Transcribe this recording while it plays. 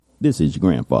This is your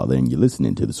grandfather, and you're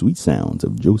listening to the sweet sounds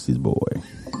of Josie's boy.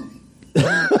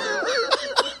 I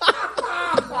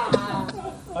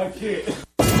can't.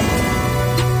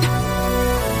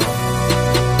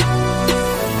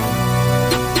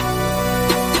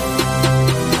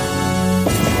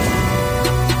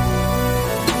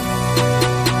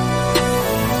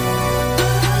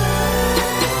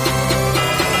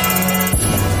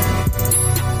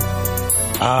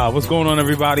 What's going on,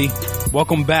 everybody?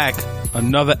 Welcome back.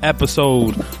 Another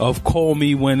episode of Call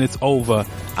Me When It's Over.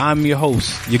 I'm your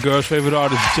host, your girl's favorite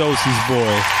artist, Josie's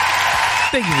boy.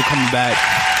 Thank you for coming back.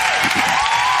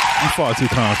 You're far too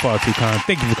kind.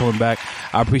 Thank you for coming back.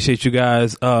 I appreciate you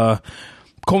guys.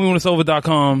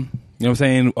 CallMeWhenIt'sOver.com. You know what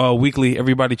I'm saying? Weekly,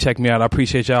 everybody check me out. I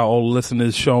appreciate y'all, all the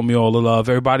listeners, showing me all the love.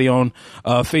 Everybody on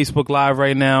Facebook Live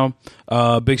right now.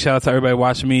 Big shout out to everybody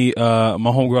watching me. My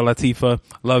homegirl Latifa,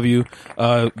 love you.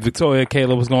 Victoria,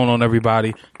 Kayla, what's going on,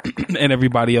 everybody? And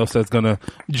everybody else that's gonna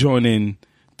join in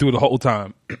through the whole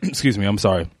time. Excuse me, I'm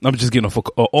sorry. I'm just getting off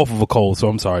of a cold, so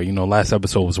I'm sorry. You know, last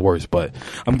episode was worse, but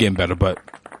I'm getting better. But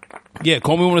yeah,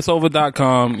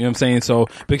 callmewhenit'sover.com. You know what I'm saying? So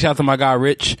big shout out to my guy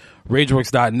Rich,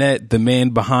 RageWorks.net, the man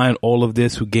behind all of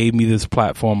this, who gave me this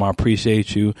platform. I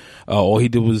appreciate you. All he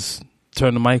did was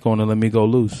turn the mic on and let me go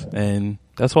loose, and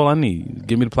that's all I need.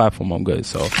 Give me the platform, I'm good.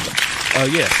 So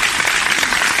yeah.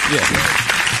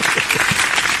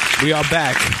 We are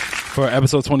back for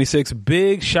episode 26.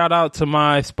 Big shout out to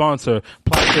my sponsor,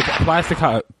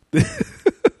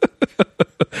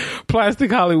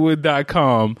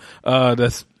 PlasticHollywood.com.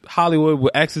 That's Hollywood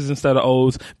with X's instead of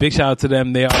O's. Big shout out to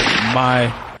them. They are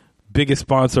my biggest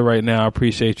sponsor right now. I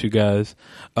appreciate you guys.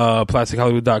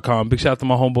 PlasticHollywood.com. Big shout out to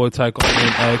my homeboy Tycho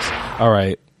X. All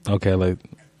right. Okay. Like,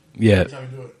 yeah.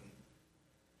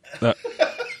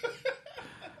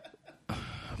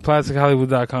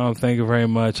 PlasticHollywood.com. Thank you very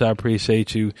much. I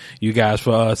appreciate you guys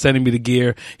for sending me the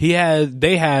gear.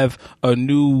 They have a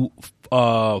new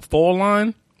fall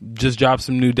line. Just dropped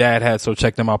some new dad hats, so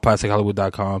check them out.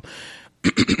 PlasticHollywood.com.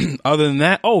 Other than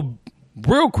that,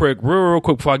 real quick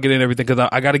before I get into everything, because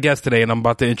I got a guest today and I'm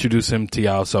about to introduce him to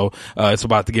y'all, so it's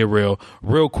about to get real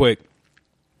quick.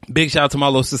 Big shout out to my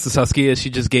little sister Saskia. She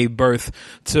just gave birth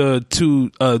to two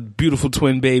beautiful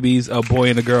twin babies, a boy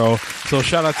and a girl. So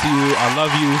shout out to you. I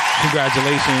love you.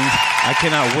 Congratulations. I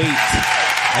cannot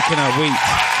wait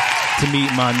to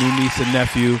meet my new niece and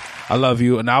nephew. I love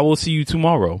you, and I will see you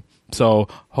tomorrow. So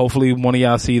hopefully one of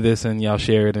y'all see this and y'all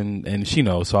share it, and she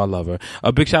knows, so I love her.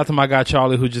 A big shout out to my guy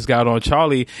Charlie, who just got on.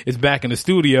 Charlie is back in the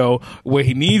studio where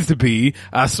he needs to be.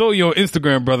 I saw you on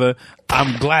Instagram, brother.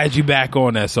 I'm glad you back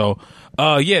on that. So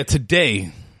yeah,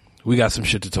 today we got some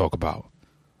shit to talk about.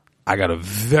 I got a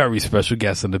very special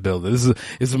guest in the building. This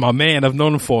is my man. I've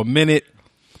known him for a minute.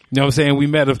 You know what I'm saying? We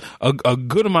met a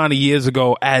good amount of years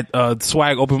ago at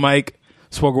Swag Open Mic.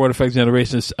 Spoken Word Effects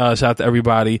Generation. Shout out to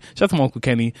everybody. Shout out to my Uncle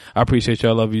Kenny. I appreciate you.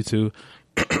 I love you too.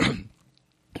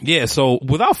 Yeah, so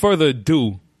without further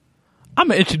ado, I'm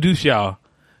going to introduce y'all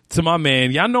to my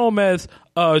man. Y'all know him as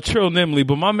Trill Nimley,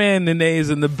 but my man Nene is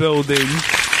in the building.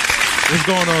 What's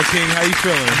going on, King? How you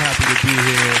feeling? I'm happy to be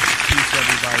here. Peace to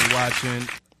everybody watching.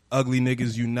 Ugly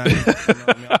niggas unite. You know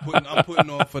what I mean? I'm putting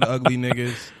on for the ugly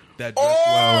niggas that dress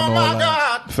well and all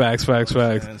that. Facts.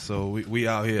 And so we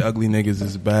out here. Ugly niggas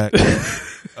is back.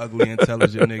 Ugly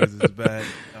intelligent niggas is back.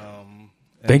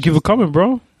 Thank you for coming,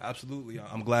 bro. Absolutely.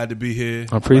 I'm glad to be here.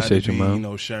 I appreciate you, man. You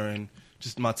know, sharing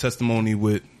just my testimony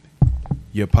with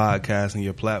your podcast and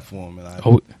your platform. And I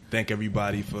thank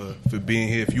everybody for being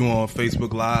here. If you're on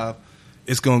Facebook Live,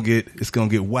 it's gonna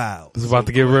get wild. It's about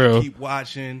to get real. Keep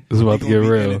watching. It's about to get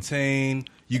real. Entertained.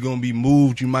 You're gonna be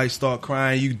moved. You might start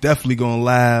crying. You definitely gonna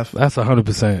laugh. That's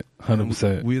 100%.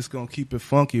 100%. We just gonna keep it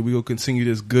funky. We gonna continue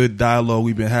this good dialogue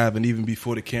we've been having even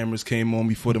before the cameras came on,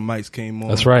 before the mics came on.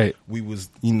 That's right. We was,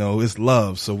 it's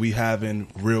love. So we having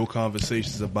real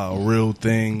conversations about real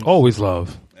things. Always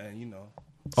love. And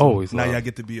always now love. y'all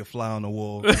get to be a fly on the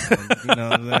wall. And, you know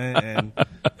what I'm saying?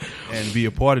 And be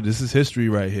a part of this. This is history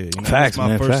right here. You know, Facts, it's my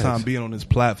man. first Facts. time being on this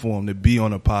platform to be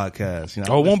on a podcast. You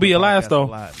know, It won't be your last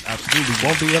though. Absolutely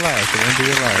Won't be your last. It won't be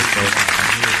your last. So.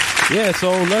 Yeah,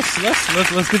 so let's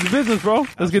get to business, bro.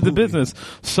 Let's get to business.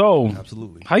 So,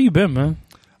 absolutely. How you been, man?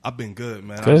 I've been good,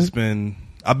 man. Good?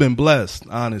 I've been blessed,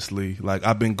 honestly. Like,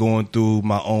 I've been going through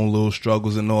my own little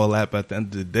struggles and all that, but at the end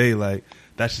of the day, like,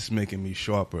 that's just making me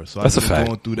sharper. So That's I've a been fact.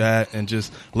 going through that and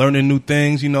just learning new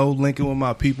things, linking with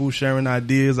my people, sharing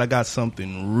ideas. I got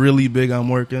something really big I'm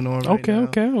working on right now.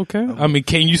 Okay. I mean,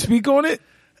 can you speak on it?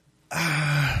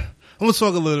 I'm going to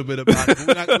talk a little bit about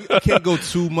it. I can't go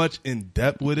too much in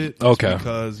depth with it. Okay.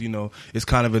 Because, it's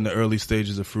kind of in the early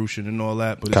stages of fruition and all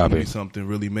that, but it's going to be something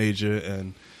really major.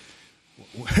 And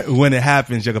when it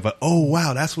happens, you're like, oh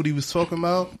wow, that's what he was talking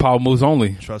about. Power moves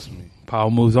only. Trust me. Power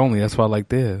moves only. That's why I like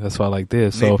this. That's why I like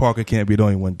this. So Nate Parker can't be the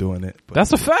only one doing it.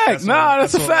 That's a fact.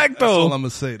 That's a fact, though. That's all I'm gonna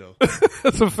say, though.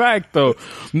 That's a fact, though.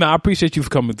 I appreciate you for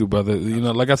coming through, brother. You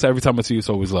know, like I said, every time I see you, it's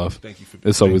always love. Thank you for.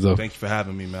 It's always love. Thank you for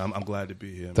having me, man. I'm glad to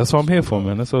be here. That's what I'm here for,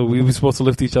 man. That's what we're supposed to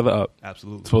lift each other up.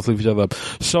 Absolutely. Supposed to lift each other up.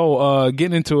 So,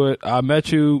 getting into it, I met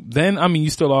you. Then, I mean, you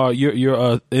still are.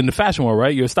 You're in the fashion world,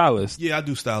 right? You're a stylist. Yeah, I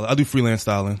do styling. I do freelance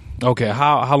styling. Okay.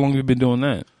 How long have you been doing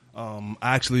that?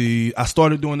 I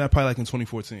started doing that probably like in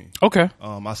 2014. Okay.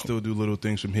 I still do little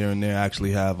things from here and there. I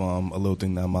actually have a little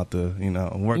thing that I'm about to,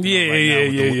 I'm working Yeah, on right yeah,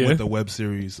 now yeah, with the web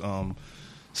series,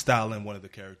 styling one of the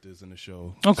characters in the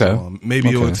show. Okay. So, maybe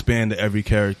it'll expand to every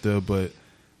character, but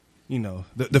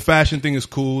the fashion thing is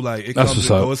cool. Like it That's comes what's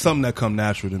and up. go. It's something that come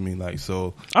natural to me. Like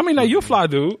so. I mean, you a fly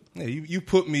dude. Yeah, you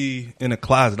put me in a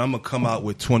closet, I'm gonna come out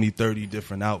with 20, 30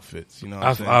 different outfits. You know, what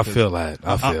I'm saying? I feel that.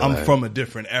 I'm from a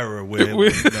different era where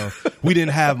we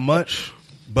didn't have much,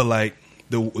 but like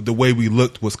the way we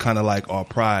looked was kind of like our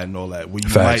pride and all that. Where you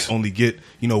Facts. might only get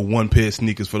one pair of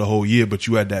sneakers for the whole year, but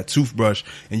you had that toothbrush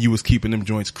and you was keeping them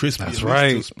joints crispy. That's at least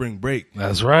right. till spring break.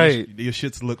 That's right. Your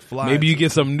shits look fly. Maybe you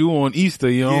get something new on Easter.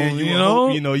 You know.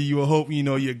 You will hope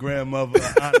your grandmother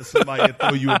or somebody would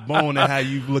throw you a bone and have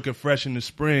you looking fresh in the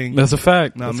spring. That's a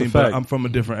fact. Know That's what I mean? a fact. But I'm from a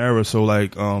different era, so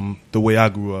like the way I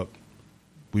grew up,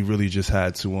 we really just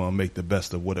had to make the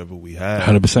best of whatever we had.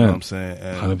 100%. You know what I'm saying?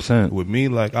 And 100%. With me,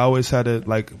 like I always had to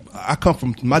I come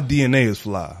from, my DNA is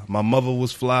fly. My mother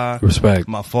was fly. Respect.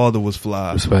 My father was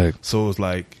fly. Respect. So it was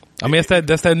like, I mean,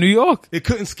 that's that New York. it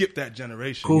couldn't skip that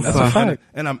generation. Cool. That's a fact.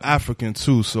 And I'm African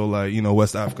too, so like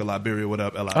West Africa, Liberia, what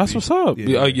up, LIB. That's what's up.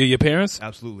 Yeah. Your parents?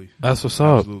 Absolutely. That's what's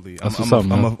up. Absolutely. That's what's up,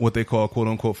 man. I'm a what they call quote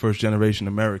unquote first generation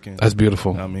American. That's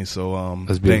beautiful. I mean, so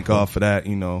That's thank beautiful. God for that.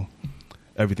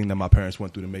 Everything that my parents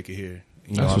went through to make it here.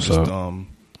 That's what's I'm just up.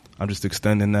 I'm just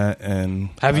extending that. And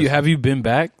Have you been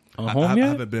back home I yet?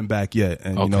 haven't been back yet,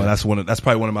 and Okay. that's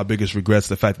probably one of my biggest regrets,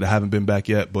 the fact that I haven't been back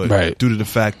yet. But Right. due to the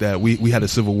fact that we had a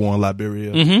civil war in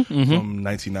Liberia from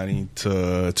 1990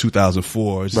 to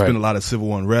 2004, it's just Right. been a lot of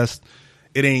civil unrest.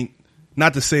 It ain't,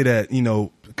 not to say that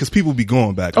because people be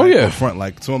going back. Oh, like, yeah. up front,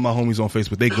 like some of my homies on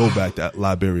Facebook, they go back to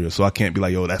Liberia, so I can't be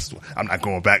like, yo, I'm not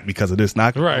going back because of this.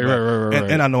 Not Right.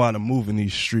 And I know how to move in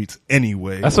these streets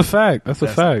anyway. That's a fact. That's a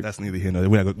fact. That's neither here nor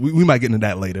there. We might get into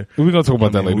that later. We're gonna talk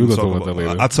about that later. We'll We're gonna talk talk about that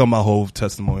later. I'll tell my whole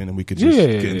testimony, and then we could just Yeah,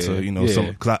 get into yeah. some,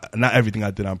 because not everything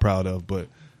I did I'm proud of, but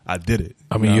I did it.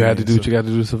 I mean, you had to do what you got to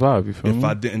do to survive. You feel If me?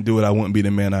 I didn't do it, I wouldn't be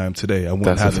the man I am today. I wouldn't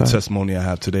That's a have the fact. testimony I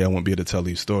have today. I wouldn't be able to tell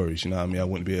these stories. You know what I mean? I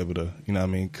wouldn't be able to. You know what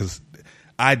I mean? Because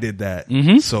I did that,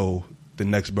 so the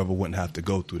next brother wouldn't have to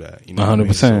go through that. You know, what I mean?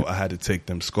 100%. So I had to take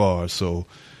them scars, so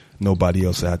nobody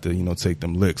else had to take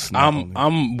them licks. I'm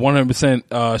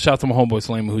 100%. Shout out to my homeboy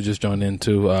Slayman who just joined in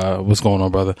too. What's going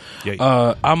on, brother?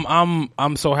 Yeah.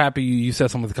 I'm so happy you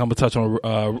said something to come and touch on.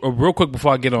 Real quick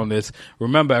before I get on this,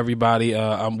 remember everybody,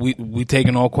 we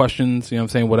taking all questions. You know what I'm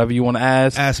saying? Whatever you want to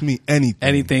ask. Ask me anything.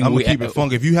 Anything. I'm gonna keep it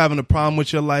funky. If you having a problem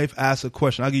with your life, ask a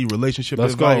question. I'll give you relationship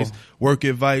advice, work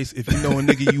advice. If you know a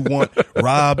nigga you want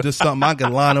robbed or something, I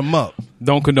can line them up.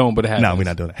 Don't condone, but it happens. No, we're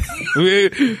not doing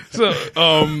that. So,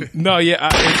 no, yeah,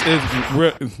 it's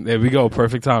real. There we go.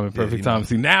 Perfect timing. Perfect time.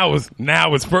 See, now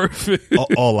it's perfect.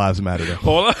 All lives matter though.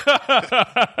 Hold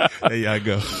on. There you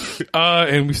go.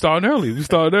 And we starting early.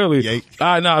 Yay.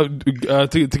 Now,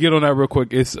 to get on that real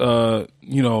quick, it's, cause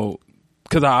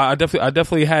I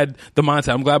definitely had the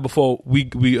mindset. I'm glad before we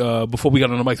got on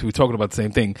the mics, we were talking about the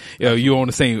same thing. You're on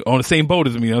the same boat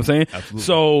as me, you know what I'm saying? Absolutely.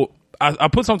 So, I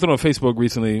put something on Facebook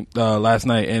recently, last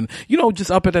night, and just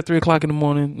up at that 3 o'clock in the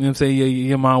morning, you know what I'm saying?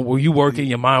 Your mind, were you working,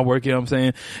 your mind working, you know what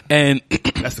I'm saying? And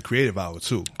That's the creative hour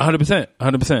too.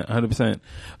 100%.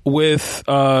 With,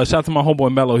 shout out to my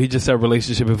homeboy Mello, he just said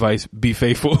relationship advice, be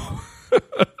faithful.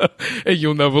 And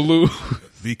you'll never lose.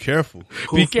 Be careful.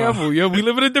 Be careful. Yeah, we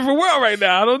live in a different world right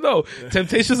now. I don't know.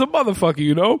 Temptation's a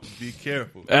motherfucker, Be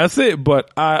careful. That's it. But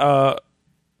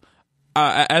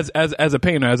as a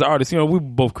painter, as an artist, we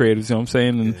both creatives, you know what I'm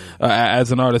saying? And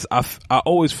as an artist, I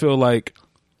always feel like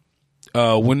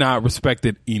we're not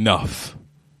respected enough.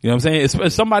 You know what I'm saying?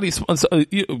 It's somebody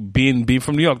being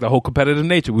from New York, the whole competitive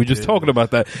nature. We were just talking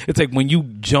about that. It's like when you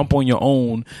jump on your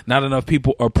own, not enough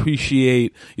people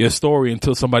appreciate your story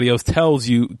until somebody else tells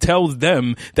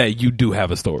them that you do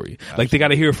have a story. Absolutely. Like they got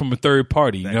to hear it from a third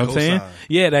party. You know what I'm saying?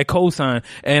 Yeah, that cosign.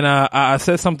 And I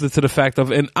said something to the fact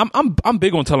of, and I'm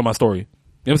big on telling my story.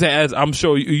 You know what I'm saying? As I'm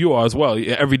sure you are as well,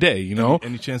 every day,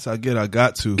 Any chance I get, I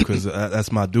got to, because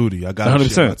that's my duty. I got to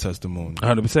share my testimony.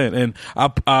 100%. And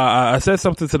I said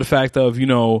something to the fact of,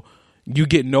 you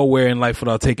get nowhere in life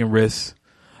without taking risks.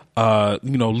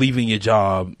 Leaving your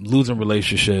job, losing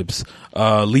relationships,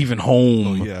 leaving home.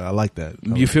 Oh, yeah, I like that.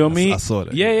 You feel me? I saw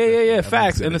that. Yeah.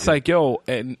 Facts. And it's like,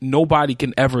 and nobody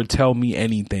can ever tell me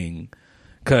anything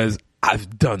because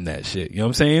I've done that shit. You know what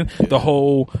I'm saying? Yeah. The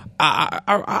whole,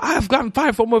 I've gotten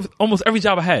fired from almost every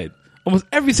job I had. Almost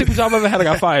every single job I ever had, I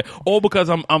got fired. All because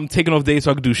I'm taking off days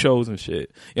so I could do shows and shit. You know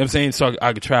what I'm saying? So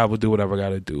I could travel, do whatever I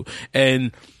gotta do.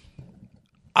 And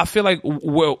I feel like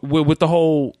with the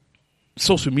whole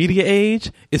social media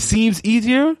age, it seems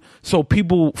easier. So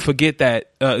people forget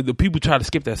that, the people try to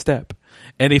skip that step.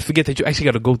 And they forget that you actually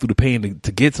got to go through the pain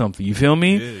to get something. You feel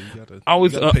me? Yeah, you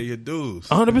gotta pay your dues.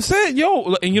 100%,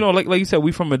 yo. And like you said,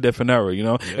 we from a different era, you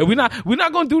know. Yeah. And we're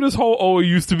not gonna do this whole it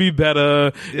used to be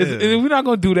better. Yeah. We're not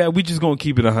gonna do that. We just gonna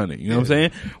keep it 100. You know what I'm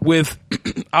saying? With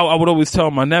I would always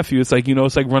tell my nephew, it's like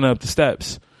it's like running up the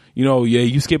steps.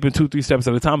 You skipping 2-3 steps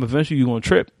at a time. Eventually, you're gonna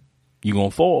trip. You're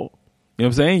gonna fall. You know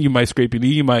what I'm saying? You might scrape your knee.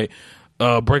 You might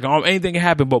break an arm. Anything can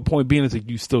happen, but point being is like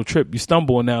you still trip, you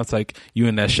stumble, and now it's like you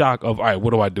in that shock of, all right,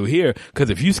 what do I do here? Because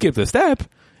if you skip the step,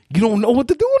 you don't know what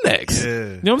to do next. Yeah.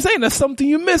 You know what I'm saying? That's something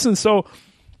you're missing. So,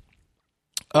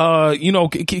 keeping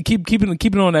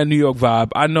on that New York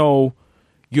vibe. I know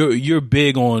you're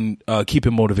big on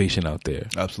keeping motivation out there.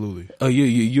 Absolutely.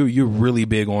 You're really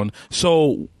big on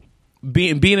so.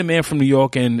 Being a man from New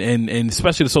York and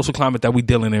especially the social climate that we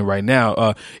dealing in right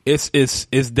now, it's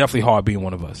definitely hard being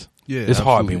one of us. Yeah, it's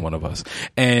hard being one of us.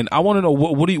 And I want to know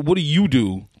what do you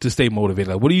do to stay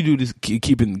motivated? Like, what do you do to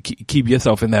keep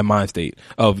yourself in that mind state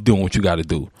of doing what you got to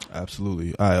do?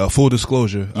 Absolutely. All right. Full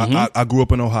disclosure, I grew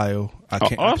up in Ohio. I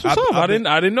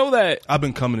didn't know that. I've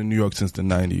been coming to New York since the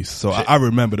 90s, so I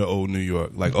remember the old New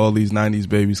York. Like all these 90s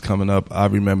babies coming up, I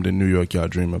remember the New York y'all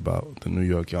dream about, the New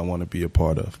York y'all want to be a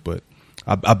part of. But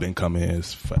I've been coming here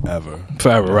forever.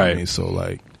 Forever, you know right? What I mean? So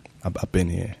like, I've been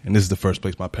here, and this is the first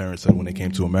place my parents said when they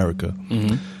came to America.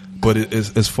 Mm-hmm. But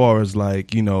as far as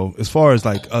like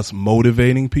us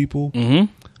motivating people,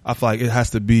 I feel like it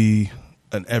has to be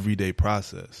an everyday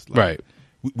process. Like, right.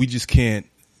 We just can't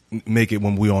make it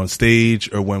when we're on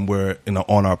stage or when we're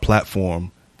on our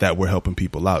platform that we're helping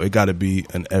people out. It got to be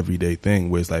an everyday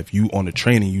thing where it's like if you on the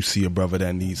train and you see a brother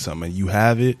that needs something and you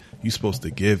have it, you're supposed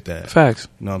to give that. Facts.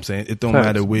 You know what I'm saying? It don't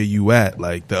matter where you at.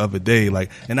 Like the other day,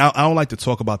 and I don't like to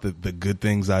talk about the good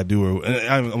things I do, or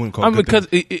I wouldn't call it good because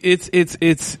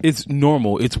things. it's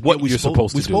normal. It's what you're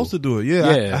supposed to do. We're supposed to do it.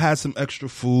 Yeah. I had some extra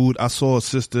food. I saw a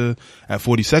sister at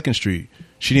 42nd Street.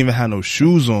 She didn't even have no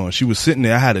shoes on. She was sitting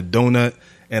there. I had a donut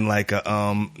and like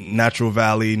a Natural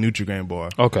Valley Nutri-Grain bar.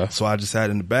 Okay. So I just had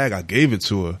it in the bag. I gave it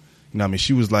to her. You know what I mean?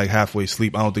 She was like halfway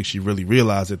asleep. I don't think she really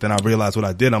realized it. Then I realized what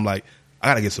I did. I'm like, I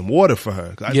got to get some water for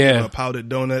her. I gave her powdered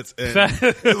donuts. And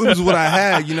it was what I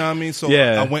had. You know what I mean? So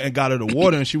I went and got her the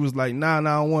water, and she was like, nah, I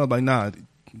don't want it. I'm like, nah,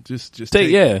 just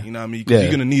take it. You know what I mean? Because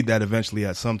you're going to need that eventually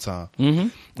at some time. Mm-hmm.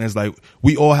 And it's like,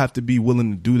 we all have to be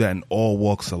willing to do that in all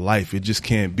walks of life. It just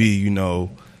can't be,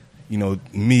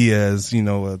 me as,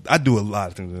 I do a lot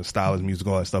of things, stylist, music,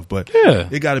 all that stuff, but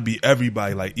it got to be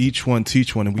everybody, like each one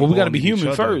teach one. And we got to be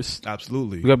human first.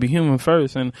 Absolutely. We got to be human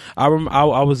first. And I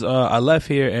left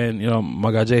here and,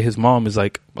 my guy Jay, his mom is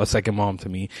like a second mom to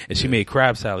me, and she made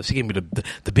crab salad. She gave me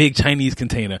the big Chinese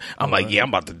container. I'm like, I'm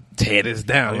about to tear this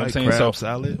down. You know what I'm saying? Crab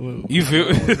salad? You feel?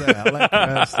 I like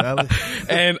crab salad.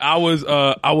 And I was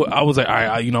like, all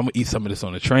right, I'm gonna eat some of this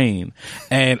on the train.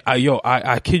 And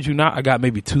I kid you not, I got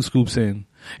maybe 2 scoops in.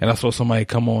 And I saw somebody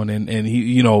come on and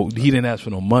he, he didn't ask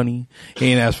for no money. He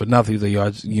didn't ask for nothing. He's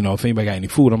like, if anybody got any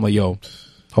food, I'm like,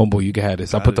 homeboy, you can have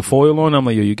this. I put the foil on. I'm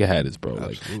like, you can have this, bro.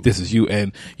 Absolutely. Like, this is you.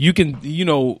 And you can,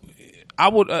 I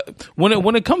would,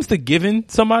 when it comes to giving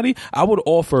somebody, I would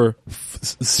offer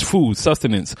food,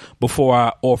 sustenance before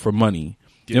I offer money.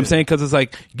 You know what I'm saying? Because it's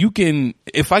like,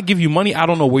 if I give you money, I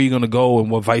don't know where you're going to go and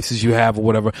what vices you have or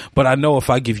whatever. But I know if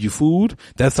I give you food,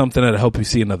 that's something that'll help you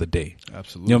see another day.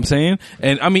 Absolutely. You know what I'm saying?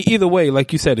 And I mean, either way,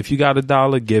 like you said, if you got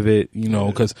 $1, give it,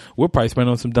 because we're probably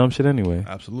spending on some dumb shit anyway.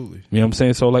 Absolutely. You know what I'm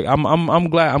saying? So like, I'm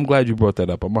glad you brought that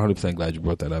up. I'm 100% glad you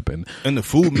brought that up. And the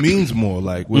food means more.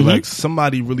 Like, we're like,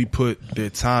 somebody really put their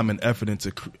time and effort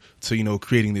into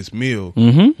creating this meal.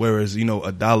 Whereas,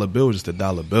 $1 bill is just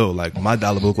 $1 bill. Like my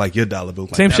 $1 bill, like your $1 bill,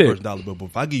 like same that shit. person's $1 bill. But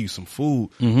if I give you some food,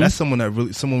 that's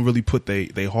someone really put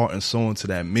their heart and soul into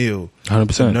that meal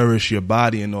 100%. to nourish your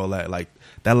body and all that. Like,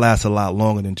 that lasts a lot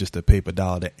longer than just a paper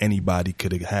dollar that anybody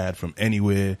could have had from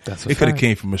anywhere. It could have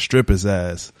came from a stripper's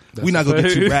ass. We're not gonna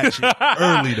get too ratchet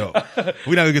early though.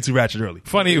 We're not gonna get too ratchet early.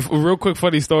 Real quick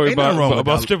funny story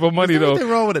about stripper money though. Anything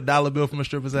wrong with $1 bill from a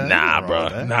stripper's ass? Nah,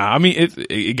 bro. Nah, I mean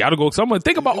it gotta go somewhere.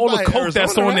 Think about all the coke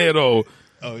that's on there though.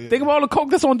 Oh, yeah. Think of all the coke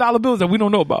that's on dollar bills that we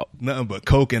don't know about. Nothing but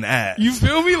coke and ass. You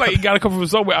feel me? Like, you gotta come from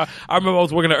somewhere. I remember I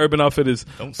was working at Urban Outfitters.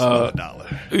 Don't smell a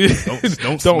dollar.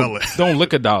 Don't smell it. Don't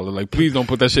lick a dollar. Like, please don't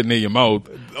put that shit near your mouth.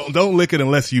 Don't lick it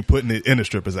unless you putting it in a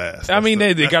stripper's ass. I mean,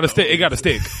 it gotta stick. It gotta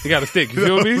stick. It gotta stick. You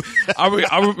feel me? I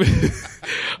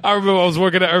remember I was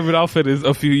working at Urban Outfitters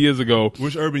a few years ago.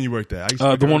 Which Urban you worked at?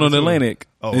 The one on Atlantic.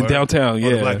 In downtown,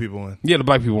 yeah. The black people one. Yeah, the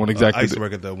black people one, exactly. I used to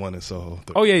work at the one in Soho.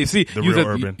 You see, the real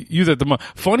Urban. Use at the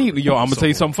funny, yo. I'm gonna tell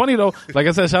you something funny though. Like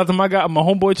I said, shout out to my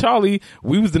homeboy Charlie.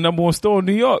 We was the number one store in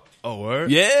New York. Oh,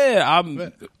 word? Yeah,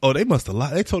 they must have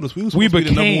lied. They told us we was supposed to be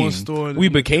the number one store. We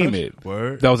became it.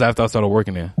 Word. That was after I started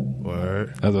working there.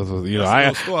 Word. I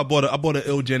bought an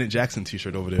Ill Janet Jackson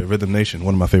T-shirt over there. Rhythm Nation,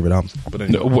 one of my favorite albums. But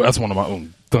anyway. That's one of my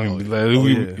own. I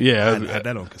had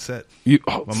that on cassette.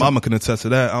 My mama can attest to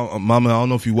that. Mama, I don't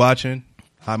know if you watching.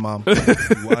 Hi, Mom. If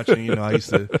you watching,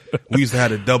 we used to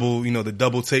have the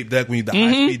double tape deck when you the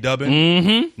high speed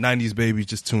dubbing. 90s babies,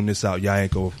 just tune this out. Y'all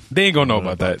ain't They ain't gonna know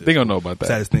about that. They gonna know about that.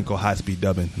 Saddest thing called high speed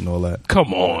dubbing and all that.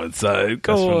 Come on, son.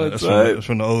 That's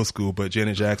from the old school. But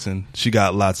Janet Jackson, she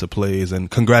got lots of plays,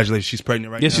 and congratulations, she's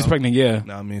pregnant right now. Yeah, she's pregnant. Yeah.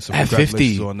 Know what I mean, so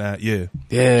congratulations on that. Yeah.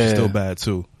 Yeah. She's still bad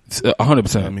too.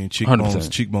 100%. I mean,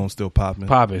 cheekbones still popping.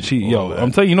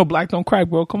 I'm telling you, black don't crack,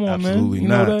 bro. Come on, absolutely man. You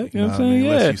not. know that? You know what I'm saying?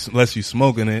 Yeah. Unless you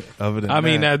smoking it. Other than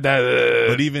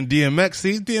but even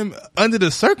DMX, under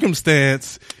the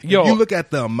circumstance, if you look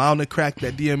at the amount of crack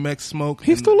that DMX smoked,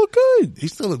 he still look good. He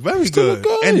still look very good.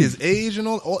 And his age and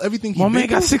all everything. My man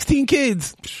got 16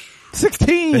 kids.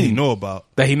 16 that he know about.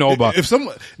 If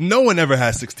no one ever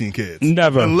has 16 kids.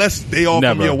 Never. Unless they all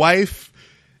from your wife.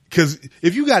 Because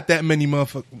if you got that many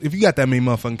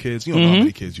motherfucking kids, you don't know how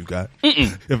many kids you got.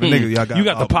 If a nigga y'all got, you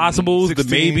got the possibles, 16,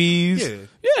 the maybes.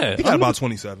 Yeah. He got about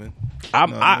 27.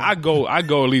 I go at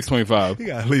least 25. He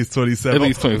got at least 27. At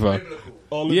least 25.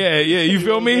 Yeah, you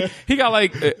feel me? He got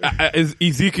like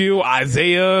Ezekiel,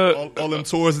 Isaiah, all them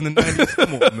tours in the 90s.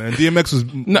 Come on, man. DMX was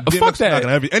fuck that.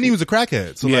 And he was a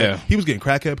crackhead. So like, he was getting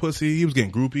crackhead pussy. He was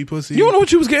getting groupie pussy. You don't know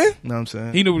what you was getting? Know what I'm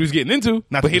saying? He knew what he was getting into,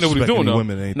 but he knew what he was doing though.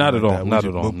 Not at all. Not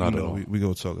at all. We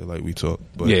go talk like we talk.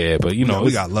 But but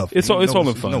we got love. It's all in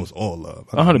fun. It's all love.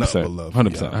 100%.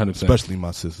 100%. Especially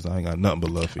my sisters. I ain't got nothing but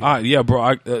love for you. Yeah,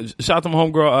 bro. Shout out to my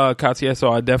homegirl Katia.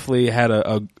 So I definitely had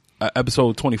a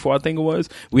episode 24, I think it was.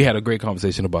 We had a great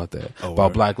conversation about that,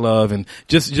 about black love and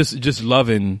just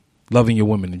loving your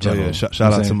women in general. Yeah, shout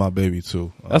out to my baby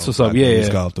too. That's what's up. Yeah,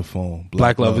 got off the phone.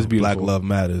 Black love is beautiful. Black love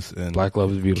matters, and black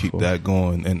love is beautiful. Keep that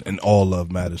going, and all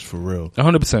love matters for real.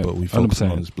 100%. But we focus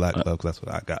on this black love because that's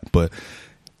what I got.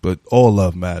 But all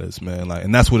love matters, man. Like,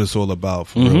 and that's what it's all about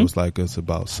for real. It's like, it's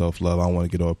about self-love. I don't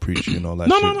want to get all preachy and all that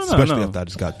shit. Especially after I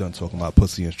just got done talking about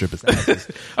pussy and strippers' asses.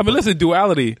 I mean, listen,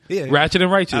 duality. Ratchet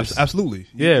and righteous. Absolutely.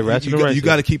 Yeah, ratchet and righteous. You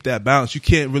got to keep that balance. You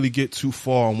can't really get too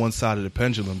far on one side of the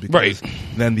pendulum because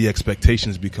then the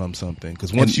expectations become something.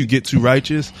 Because once you get too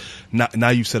righteous, now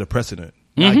you set a precedent.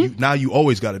 Now you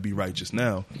always got to be righteous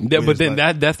now. Yeah, but then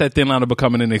that's that thin line of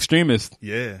becoming an extremist.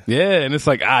 Yeah. Yeah, and it's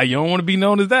like, you don't want to be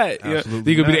known as that.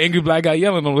 Absolutely. You could be the angry black guy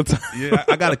yelling all the time. Yeah,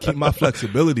 I got to keep my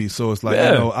flexibility. So it's like,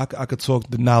 I could talk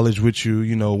the knowledge with you,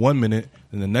 1 minute,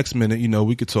 and the next minute,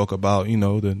 we could talk about, the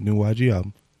new YG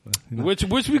album.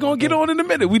 Which we gonna get on in a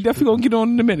minute. We definitely gonna get on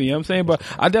in a minute. You know what I'm saying? But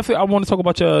I want to talk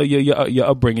about your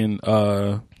upbringing.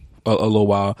 A little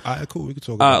while. All right, cool. We can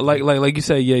talk about like you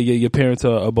say, your parents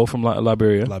are both from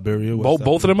Liberia. Liberia.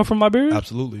 Both of them are from Liberia?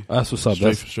 Absolutely. That's what's up.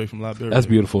 Straight from Liberia. That's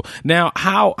beautiful. Now,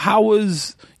 how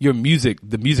was your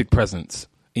the music presence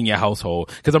in your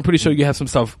household? Because I'm pretty sure you have some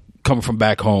stuff coming from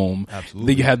back home.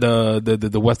 Absolutely. Then you had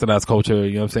the westernized culture,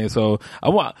 you know what I'm saying? So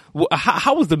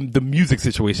how was the music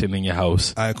situation in your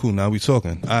house? All right, cool. Now we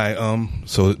talking. All right,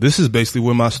 so this is basically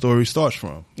where my story starts from.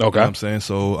 Okay. You know what I'm saying?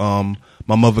 So,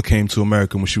 my mother came to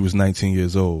America when she was 19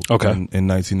 years old. Okay. In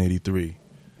 1983.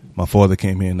 My father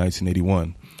came here in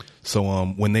 1981. So,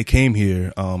 when they came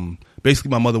here,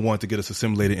 basically my mother wanted to get us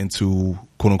assimilated into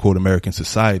quote unquote American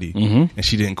society. And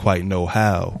she didn't quite know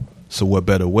how. So what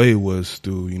better way was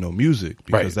through, music,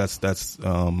 because that's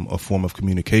a form of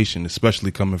communication,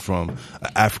 especially coming from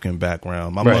an African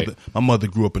background. My mother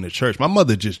grew up in the church. My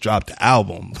mother just dropped the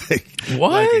album like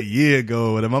a year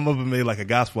ago, and my mother made like a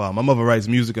gospel album. My mother writes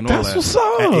music and all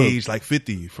that at age like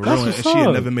 50 for real, and she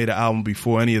had never made an album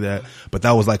before any of that. But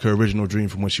that was like her original dream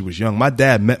from when she was young. My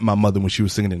dad met my mother when she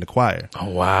was singing in the choir. Oh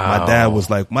wow!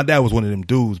 My dad was one of them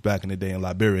dudes back in the day in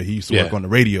Liberia. He used to work on the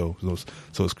radio.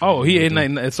 So it's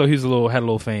so he's was had a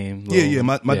little fame.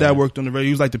 My dad worked on the radio.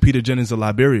 He was like the Peter Jennings of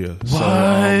Liberia. What?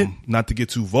 So, not to get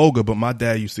too vulgar, but my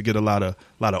dad used to get a lot of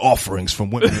offerings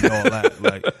from women and all that.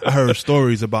 Like, I heard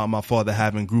stories about my father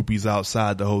having groupies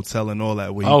outside the hotel and all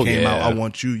that. Where he came out, I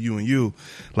want you, you, and you.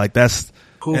 Like, that's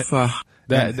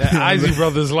that Isley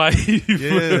Brothers life.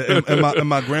 and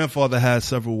my grandfather had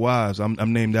several wives.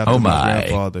 I'm named after my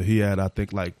grandfather. He had, I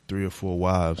think, like 3 or 4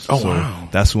 wives. Wow.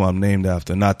 That's who I'm named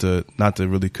after. Not to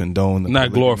really condone,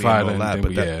 not glorify all that,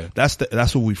 but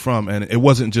that's where we from. And it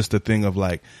wasn't just a thing of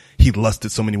like he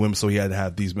lusted so many women, so he had to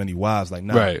have these many wives.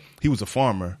 Like, he was a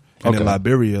farmer, and in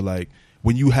Liberia, like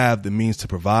when you have the means to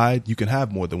provide, you can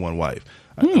have more than one wife.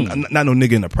 Not no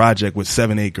nigga in a project with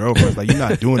 7, 8 girlfriends. Like, you're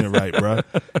not doing it right, bro.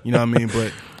 You know what I mean?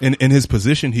 But in his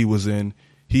position he was in,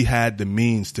 he had the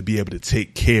means to be able to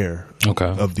take care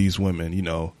of these women, you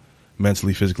know,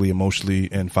 mentally, physically, emotionally,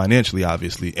 and financially,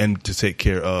 obviously, and to take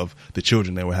care of the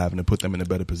children they were having to put them in a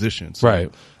better position.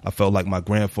 So I felt like my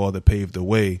grandfather paved the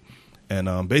way.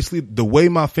 And basically, the way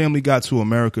my family got to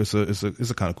America is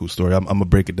a kind of cool story. I'm gonna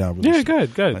break it down. Really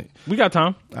good. Like, we got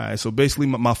time. All right. So basically,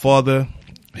 my father,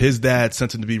 his dad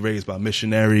sent him to be raised by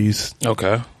missionaries.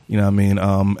 Okay. You know what I mean?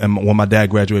 And when my dad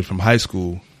graduated from high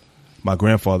school, my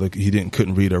grandfather, he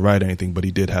couldn't read or write anything, but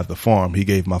he did have the farm. He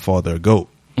gave my father a goat.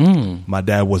 My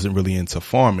dad wasn't really into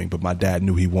farming, but my dad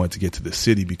knew he wanted to get to the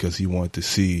city because he wanted to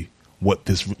see what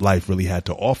this life really had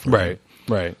to offer.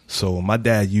 Right. So my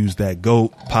dad used that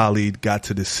goat, polyed, got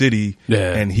to the city,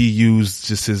 and he used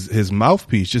just his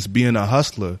mouthpiece, just being a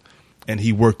hustler. And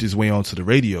he worked his way onto the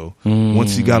radio.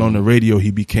 Once he got on the radio, he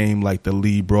became like the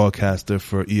lead broadcaster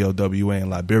for ELWA in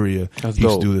Liberia. He used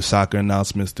to do the soccer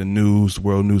announcements, the news,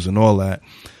 world news, and all that.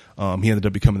 He ended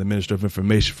up becoming the Minister of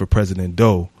Information for President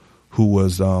Doe, who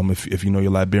was, if you know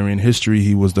your Liberian history,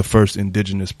 he was the first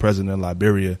indigenous president of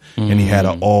Liberia, and he had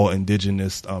an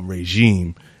all-indigenous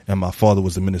regime. And my father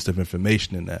was the Minister of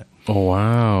Information in that. Oh,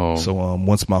 wow. So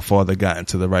once my father got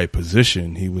into the right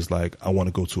position, he was like, I want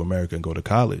to go to America and go to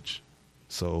college.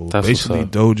 So basically,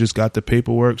 Doe just got the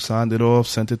paperwork, signed it off,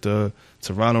 sent it to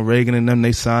Ronald Reagan and them.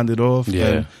 They signed it off. Yeah.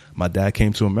 And my dad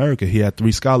came to America. He had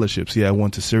 3 scholarships. He had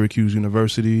one to Syracuse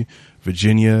University,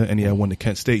 Virginia, and he had one to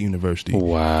Kent State University.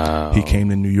 Wow. He came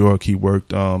to New York. He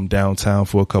worked downtown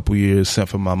for a couple years, sent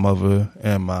for my mother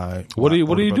and my What did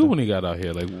he do when he got out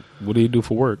here? Like, what did he do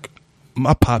for work?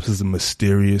 My pops is a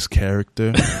mysterious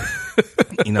character.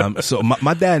 You know, so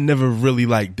my dad never really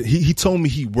he told me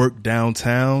he worked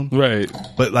downtown. Right.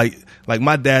 But like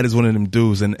my dad is one of them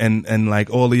dudes and like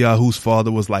all of y'all whose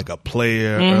father was like a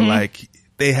player or like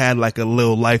they had like a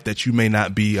little life that you may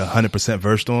not be 100%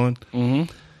 versed on.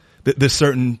 There's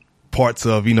certain parts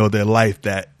of, you know, their life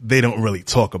that they don't really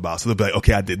talk about. So they'll be like,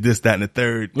 okay, I did this, that, and the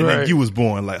third. And then you was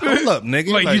born. Like, hold up,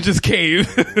 nigga. Like you just came.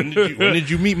 when did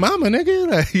you meet mama, nigga?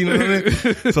 Like, you know what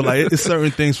I mean? So like, it's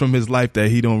certain things from his life that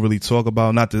he don't really talk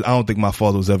about. I don't think my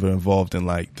father was ever involved in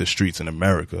like the streets in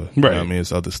America. You know what I mean?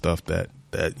 It's other stuff that,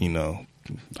 you know.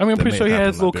 I mean, I'm pretty sure he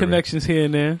has little connections here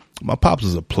and there. My pops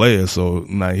was a player, so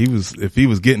like he was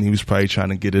probably trying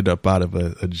to get it up out of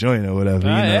a joint or whatever.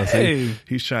 You know, so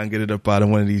he's trying to get it up out of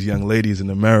one of these young ladies in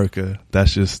America.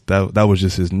 That's just that was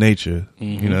just his nature.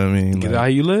 You know what I mean? Get how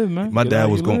you live, man. My dad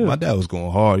was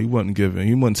going hard. He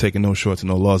wasn't taking no shorts and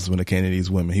no losses when it came to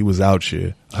these women. He was out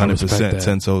here 100%,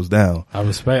 10 toes down. I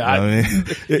respect. You know what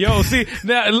I mean? Yo, see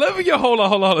now, let me hold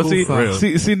on.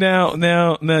 See now,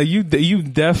 you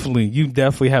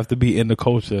definitely have to be in the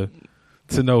culture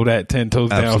to know that 10 toes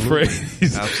down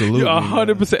phrase. Absolutely.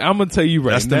 100%. I'm going to tell you right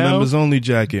now. That's the members only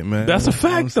jacket, man. That's a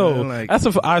fact, though.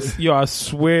 I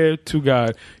swear to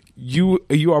God, you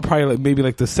are probably like maybe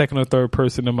like the second or third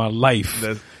person in my life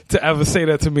to ever say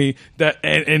that to me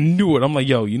and knew it. I'm like,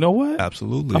 yo, you know what?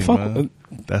 Absolutely, man.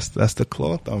 That's the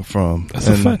cloth I'm from. That's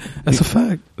a fact. I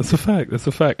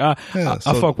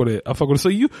fuck with it. So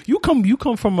you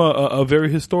come from a very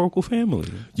historical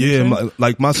family. Yeah,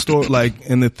 my story,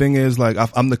 and the thing is, like,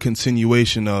 I'm the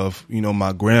continuation of, you know,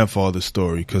 my grandfather's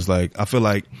story, because like I feel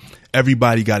like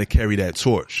everybody got to carry that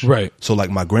torch. Right. So like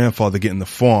my grandfather getting the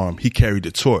farm, he carried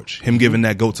the torch. Him giving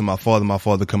that goat to my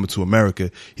father coming to America,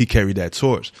 he carried that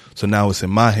torch. So now it's in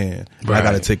my hand. Right. I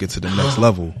got to take it to the next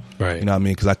level. Right. You know what I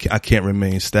mean? Because I can't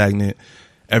remain stagnant.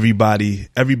 Everybody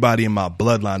in my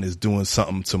bloodline is doing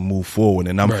something to move forward.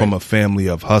 And I'm from a family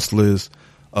of hustlers,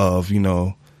 of, you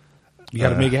know, you got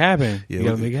to make it happen. Yeah, you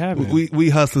got to make it happen. We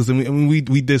hustlers, and we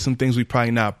did some things we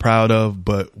probably not proud of,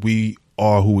 but we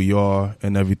are who we are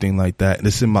and everything like that. And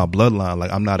it's in my bloodline.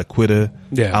 Like, I'm not a quitter.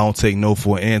 Yeah. I don't take no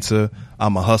for an answer.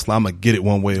 I'm a hustler. I'm gonna get it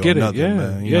one way or another,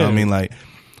 man. You know what I mean? Like,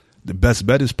 the best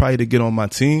bet is probably to get on my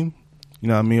team, You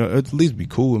know what I mean? Or at least be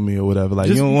cool with me or whatever. Like,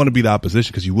 you don't want to be the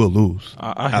opposition because you will lose.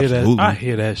 I hear that. I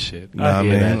hear that shit. You know what I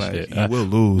mean? Like, you will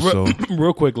lose. So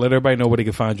real quick, let everybody know where they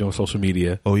can find you on social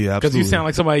media. Oh yeah, because you sound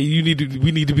like somebody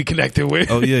we need to be connected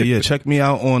with. Oh yeah. Check me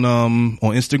out on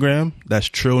Instagram. That's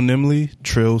Trill Nimley.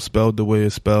 Trill spelled the way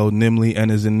it's spelled. Nimley,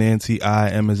 N as in Nancy, I,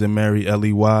 M as in Mary,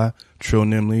 Ley. Trill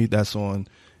Nimley. That's on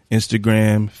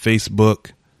Instagram,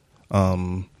 Facebook,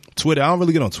 Twitter. I don't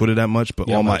really get on Twitter that much, but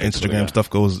all my Instagram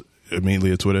stuff goes immediately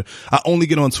to Twitter. I only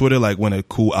get on Twitter like when a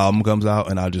cool album comes out,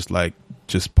 and I'll just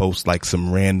post like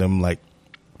some random like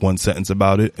one sentence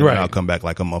about it, and then I'll come back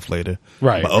like a month later.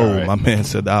 Right. But, my man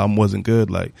said the album wasn't good.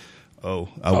 Like, I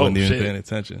wasn't even paying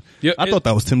attention. I thought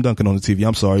that was Tim Duncan on the TV.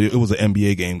 I'm sorry, it was an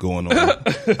NBA game going on.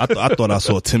 I thought I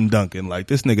saw Tim Duncan. Like,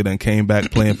 this nigga done came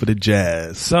back playing for the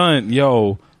Jazz. Son,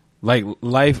 yo. Like,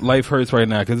 life hurts right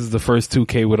now because this is the first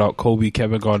 2K without Kobe,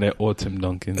 Kevin Garnett, or Tim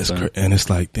Duncan. And it's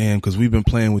like, damn, because we've been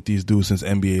playing with these dudes since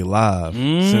NBA Live,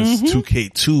 since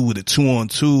 2K2 with the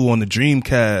 2-on-2 on the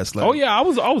Dreamcast. Like, oh yeah, I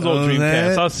was on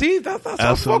Dreamcast. I see that's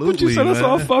I fuck with you. So that's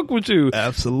all I fuck with you.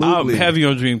 Absolutely, I'm heavy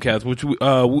on Dreamcast. Which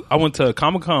I went to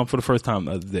Comic-Con for the first time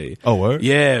the other day. Oh, word?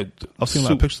 Yeah, I've seen a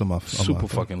lot of pictures of my super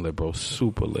fucking lit, bro.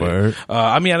 Super lit. Word.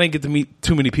 I mean, I didn't get to meet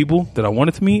too many people that I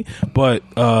wanted to meet, but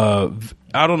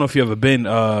I don't know if you ever been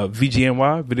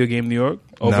VGNY, Video Game New York,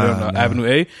 over there on Avenue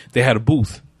A. They had a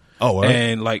booth. Oh, right.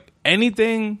 And like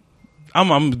anything, I'm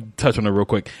gonna touch on it real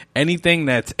quick. Anything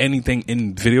that's anything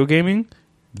in video gaming,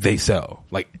 they sell.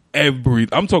 Like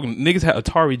I'm talking niggas had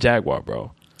Atari Jaguar,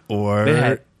 bro. Or they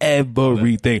had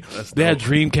everything. They had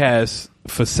Dreamcast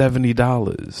for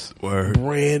 $70. Word.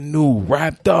 Brand new,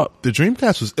 wrapped up. The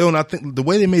Dreamcast was ill, and I think the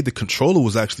way they made the controller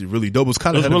was actually really dope. It was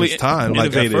kind of ahead of its time.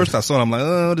 Like, at first I saw it, I'm like,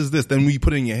 oh, what is this? Then when you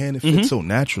put it in your hand, it fits so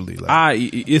naturally. Like,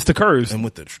 it's the curves. And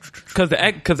with the because the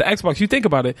Xbox, you think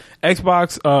about it,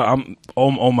 Xbox. I'm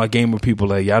on my gamer people.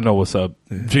 Like, y'all know what's up.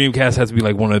 Dreamcast has to be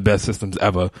like one of the best systems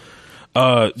ever.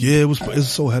 It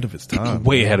was so ahead of its time.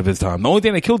 Way ahead of its time. The only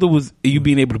thing that killed it was you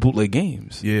being able to bootleg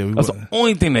games. Yeah, that's the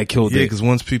only thing that killed it. Yeah, because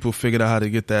once people figured out how to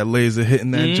get that laser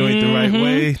hitting that joint the right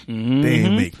way, they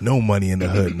ain't make no money in the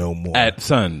hood no more.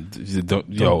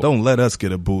 Don't let us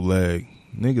get a bootleg.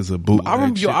 Niggas a bootleg.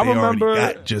 I remember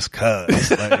got just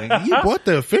cuz. Like, you bought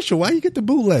the official. Why you get the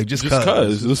bootleg? Just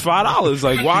cuz. It was $5.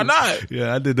 Like, why not?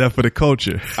 Yeah, I did that for the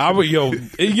culture.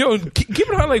 Keep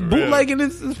it on, like, bootlegging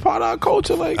is part of our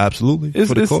culture. Like, absolutely.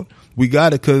 For the culture. We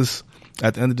got it because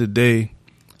at the end of the day,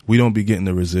 we don't be getting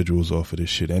the residuals off of this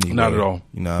shit anyway. Not at all.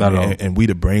 You know what I mean? And we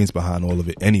the brains behind all of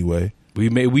it anyway. We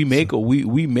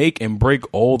make and break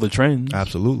all the trends.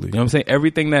 Absolutely. You know what I'm saying?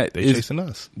 Everything that they chasing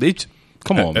us.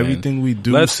 Come on, everything man. we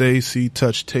do, say, see,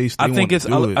 touch, taste. I think it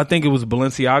was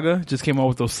Balenciaga just came out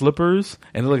with those slippers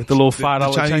and look at the little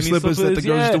 $5 Chinese slippers that the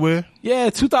girls used to wear.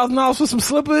 Yeah, $2,000 for some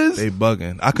slippers. They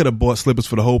bugging. I could have bought slippers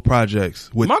for the whole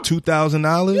projects with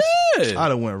 $2,000. Yeah,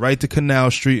 I'd have went right to Canal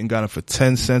Street and got them for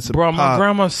 10 cents a pop. My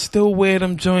grandma still wear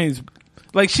them joints.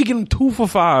 Like, she get them 2 for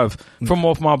 $5 from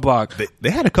off my block. They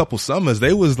had a couple summers.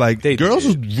 They was like, girls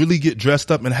would really get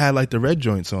dressed up and had like the red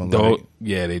joints on. Like,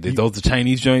 they did. Those the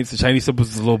Chinese joints. The Chinese stuff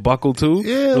was a little buckle too.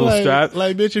 Yeah, little strap.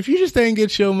 Like, bitch, if you just ain't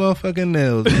get your motherfucking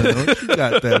nails done, you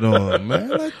got that on, man.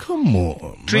 Like, come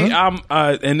on. See,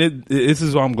 this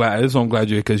is why I'm glad. This is why I'm glad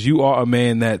you're here, because you are a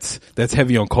man that's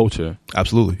heavy on culture.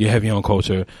 Absolutely, you're heavy on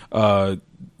culture.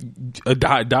 A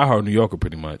diehard New Yorker,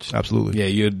 pretty much. Absolutely. Yeah,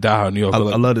 you're a diehard New Yorker.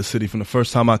 I love the city. From the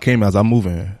first time I came, I moved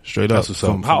here straight up.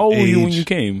 How old were you when you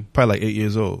came? Probably like 8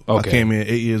 years old. Okay. I came in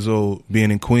 8 years old,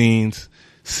 being in Queens,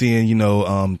 seeing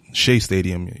Shea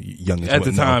Stadium, young at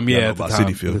the time,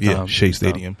 City Field, Shea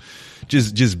Stadium.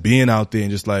 Just being out there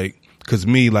and just like, cause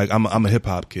me, like I'm a hip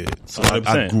hop kid, so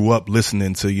I grew up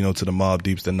listening to to the Mobb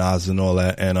Deeps, the Nas, and all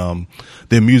that, and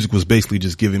their music was basically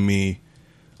just giving me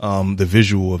the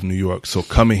visual of New York. So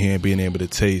coming here and being able to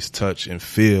taste, touch, and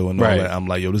feel and all that, I'm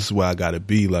like, yo, this is where I gotta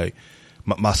be. Like,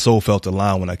 my soul felt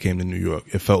aligned when I came to New York.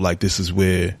 It felt like this is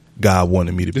where God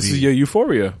wanted me to be. This is your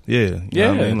euphoria. Yeah. You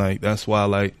know what I mean? Like, that's why,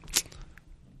 like,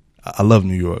 I love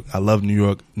New York. I love New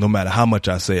York. No matter how much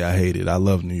I say I hate it, I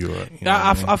love New York. You know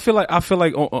I feel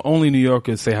like only New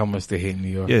Yorkers say how much they hate New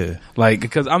York. Yeah, like,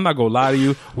 because I'm not gonna lie to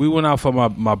you. We went out for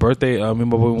my birthday.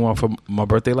 Remember we went out for my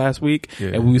birthday last week,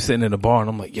 and we were sitting in the bar, and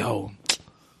I'm like, yo,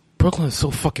 Brooklyn is so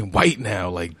fucking white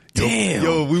now. Like, damn.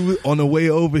 Yo, we were on the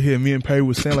way over here. Me and Perry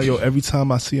was saying, like, yo, every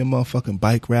time I see a motherfucking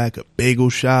bike rack, a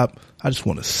bagel shop, I just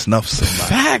want to snuff somebody.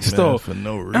 Facts, though, for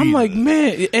no reason. I'm like,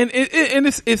 man, and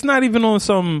it's not even on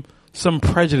some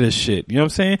prejudice shit. You know what I'm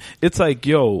saying? It's like,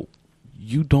 yo,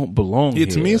 you don't belong here.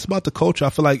 To me, it's about the culture. I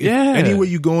feel like anywhere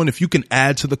you going, if you can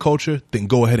add to the culture, then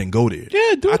go ahead and go there.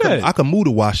 Yeah, do that. I can move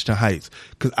to Washington Heights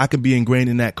because I could be ingrained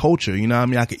in that culture. You know what I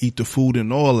mean? I could eat the food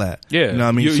and all that. Yeah. You know what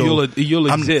I mean? You'll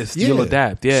exist. Yeah. You'll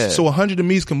adapt. Yeah. So 100 of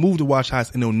me's can move to Washington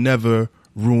Heights and they'll never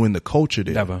ruin the culture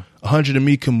there. Never. 100 of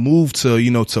me can move to,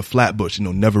 to Flatbush,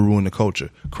 never ruin the culture.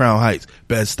 Crown Heights,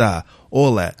 Bed-Stuy,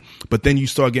 all that. But then you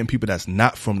start getting people that's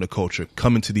not from the culture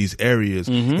coming to these areas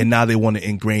and now they want to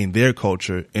ingrain their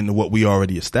culture into what we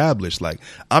already established. Like,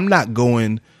 I'm not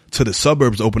going to the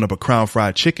suburbs to open up a Crown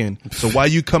Fried Chicken. So why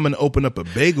you come and open up a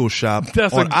bagel shop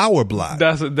on our block?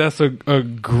 That's a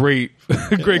great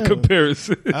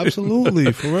comparison.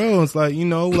 Absolutely, for real. It's like,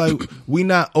 we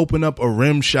not open up a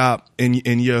rim shop in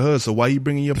your hood. So why you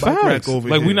bringing your bike rack over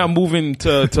here? Like, we not moving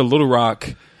to Little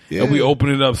Rock and we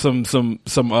opening up some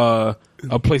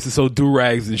a place to sell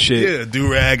do-rags and shit. Yeah,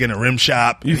 do-rag and a rim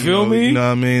shop. You feel me? You know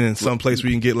what I mean? And some place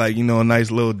where you can get like, a nice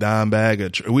little dime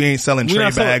bag. We ain't selling tray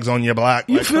bags on your block.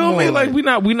 You feel me? Like, we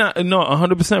not, no,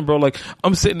 100%, bro. Like,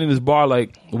 I'm sitting in this bar,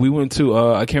 like, we went to,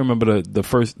 I can't remember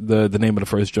the name of the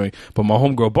first joint, but my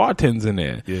homegirl bartends in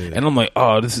there. Yeah. And I'm like,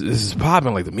 oh, this is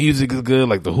popping. Like, the music is good.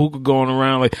 Like, the hookah going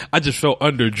around. Like, I just felt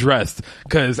underdressed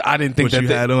because I didn't think what you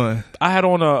had on? I had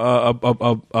on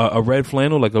a red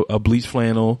flannel, like a bleach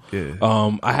flannel. Yeah.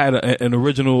 I had an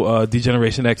original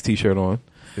D-Generation X t-shirt on.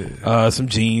 Yeah. Some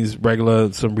jeans,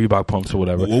 regular, some Reebok pumps or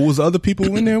whatever. What was other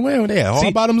people in there wearing? They had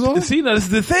hard bottoms on? See, now this is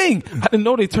the thing. I didn't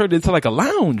know they turned it into like a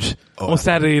lounge on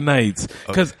Saturday nights.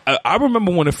 Because I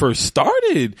remember when it first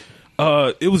started,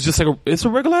 it was just like it's a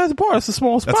regular ass bar. It's a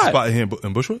small spot. That's a spot here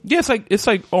in Bushwick? Yeah, it's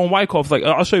like on Wyckoff. Like,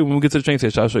 I'll show you when we get to the train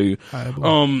station. I'll show you. Right,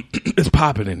 it's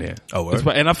popping in there. Oh,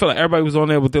 and I feel like everybody was on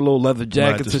there with their little leather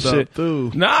jackets and shit.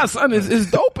 Nah, son, it's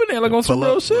dope in there. Like, on some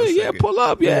real shit. Yeah, pull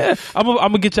up. Yeah, I'm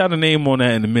gonna get y'all the name on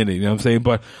that in a minute. You know what I'm saying?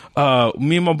 But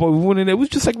me and my boy, we went in there. It was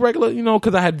just like regular,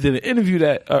 because I did an interview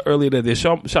that earlier that day.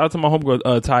 Shout out to my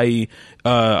homegirl Tai.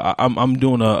 I'm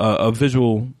doing a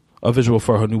visual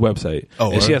for her new website.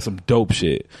 And she has some dope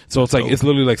shit. So it's like, it's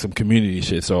literally like some community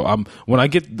shit. So when I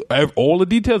get all the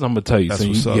details, I'm gonna tell you.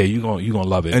 That's so you're gonna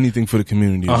love it. Anything for the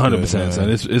community. 100%. Son.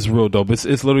 It's real dope. It's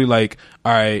literally like,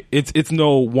 all right, it's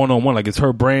no one-on-one. Like, it's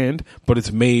her brand, but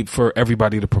it's made for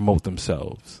everybody to promote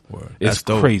themselves. Word. It's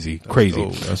crazy.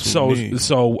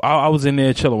 So I was in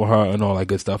there chilling with her and all that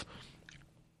good stuff.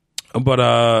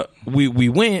 But we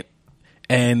went.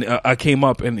 And I came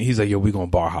up and he's like, yo, we gonna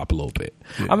bar hop a little bit.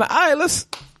 Yeah. I'm like, all right, let's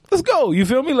go. You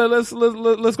feel me? Let's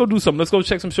go do something. Let's go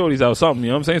check some shorties out, something. You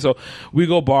know what I'm saying? So we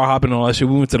go bar hopping and all that shit.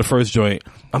 We went to the first joint.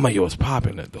 I'm like, yo, it's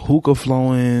popping. The hookah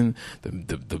flowing.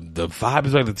 The vibe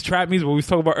is like the trap music what we was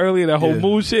talking about earlier. That whole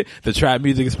mood shit. The trap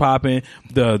music is popping.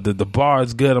 The bar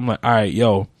is good. I'm like, all right,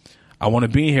 yo, I want to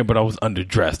be in here, but I was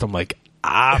underdressed. I'm like,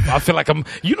 I feel like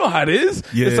you know how it is.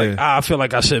 Yeah. It's like, I feel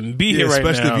like I shouldn't be here right now.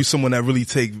 Especially if you're someone that really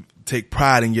take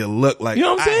pride in your look. Like, you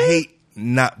know what I'm saying? I hate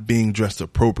not being dressed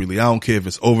appropriately. I don't care if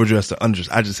it's overdressed or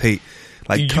underdressed. I just hate,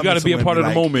 like, you got to be a part of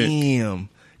the moment. Damn.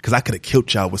 Cause I could have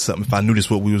killed y'all with something if I knew this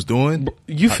what we was doing.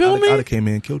 You feel me? I'd have came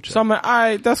in and killed y'all. So I'm like, all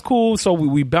right, that's cool. So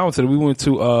we bounced it. We went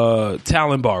to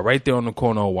Talon Bar right there on the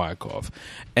corner of Wyckoff.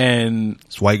 And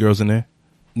it's white girls in there?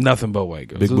 Nothing but white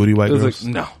girls. Big booty white girls?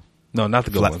 Like, no, not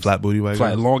the good ones. Flat booty white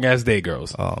girls? Long ass day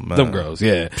girls. Oh, man. Them girls,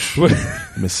 yeah.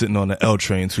 Been sitting on the L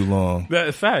train too long.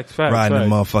 Fact. Riding them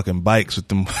motherfucking bikes with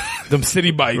them. Them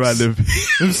city bikes. Riding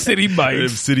them city bikes. Them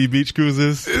city beach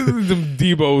cruisers. Them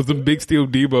Debos, them big steel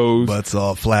Debos. Butts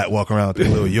all flat, walking around with a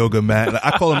little yoga mat.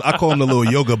 I call them the little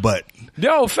yoga butt.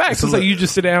 Yo, facts. It's like you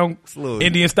just sit down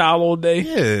Indian style all day.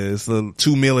 Yeah, it's a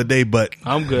 2 meal a day butt.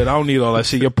 I'm good. I don't need all that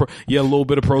shit. Your little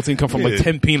bit of protein come from like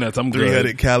 10 peanuts. I'm good.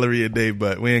 300 calorie a day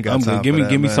butt. We ain't got time for that.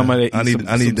 Give me some of that. I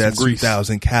need that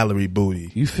 2,000 calorie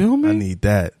booty. You feel me? I need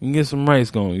that. You can get some rice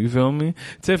going. You feel me?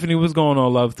 Tiffany, what's going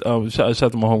on, love? Shout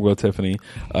out to my homegirl Tiffany.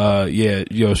 Yeah,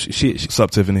 yo, she what's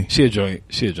up, Tiffany? She a joint.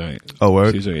 Oh,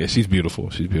 word? She's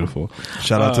beautiful.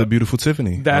 Shout out to beautiful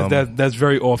Tiffany. That's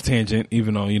very off tangent,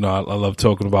 even though, I love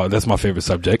talking about it. That's my favorite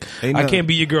subject. I can't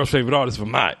be your girl's favorite artist if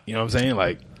I'm not. You know what I'm saying?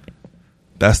 Like,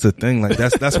 that's the thing. Like,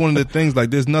 that's one of the things. Like,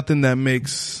 there's nothing that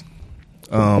makes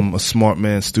a smart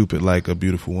man stupid like a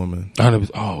beautiful woman. Oh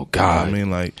God! You know what I mean,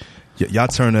 like, y'all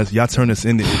turn us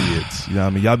into idiots. You know what I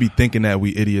mean? Y'all be thinking that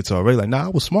we idiots already. Like, nah, I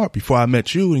was smart before I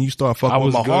met you, and you start fucking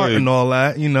with my heart and all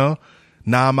that.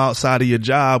 Now I'm outside of your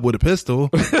job with a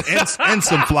pistol and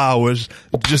some flowers.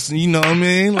 Just, you know what I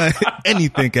mean? Like,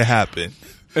 anything can happen.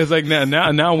 It's like now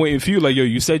I'm waiting for you. Like, yo,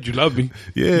 you said you love me.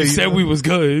 Yeah, you said we was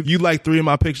good. You like 3 of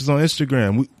my pictures on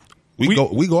Instagram. We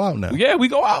go out now. Yeah, we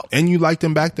go out. And you like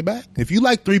them back to back. If you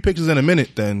like 3 pictures in a minute,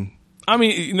 then I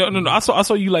mean, no. I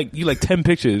saw you like 10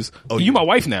 pictures. Oh, you my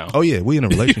wife now. Oh yeah, we in a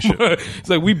relationship. It's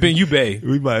like you bae.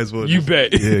 We might as well. You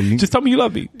bet. Yeah, just tell me you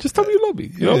love me. Just tell me you love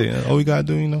me. You know? Yeah. All we gotta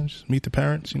do, just meet the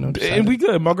parents. And we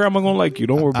good. My grandma gonna like you.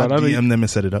 Don't worry about it. I DM them and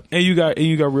set it up. And you got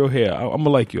real hair. I'm gonna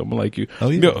like you. Oh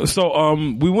yeah. So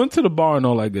we went to the bar and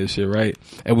all that good shit, right?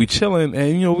 And we chilling,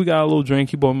 and we got a little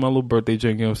drink. He bought me my little birthday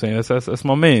drink. You know what I'm saying? That's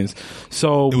my man's.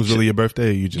 So it was really your birthday.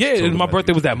 Or you just my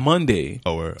birthday was that Monday.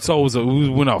 Oh, so we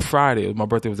went out Friday. My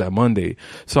birthday was that Monday.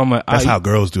 So I'm like, that's how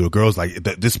girls do it. Girls like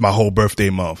this is my whole birthday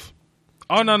month.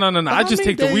 Oh no! I just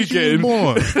take the weekend.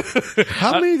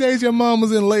 How many days your mom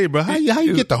was in labor? How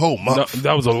you get the whole month?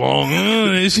 That was a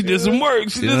long. She did some work.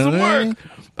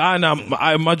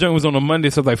 My joint was on a Monday,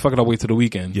 so I was like, fuck it, I'll wait till the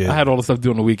weekend. Yeah. I had all the stuff to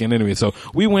do on the weekend anyway. So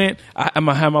we went, I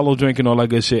had my little drink and all that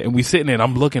good shit, and we sitting there, and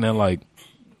I'm looking at like,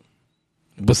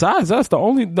 besides us, the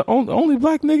only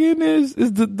black nigga in there is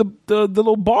the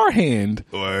little bar hand.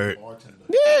 Right.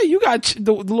 Yeah, you got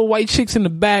the little white chicks in the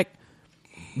back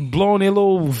blowing their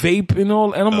little vape and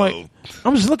all, and I'm like,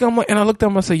 I'm just looking, and I looked at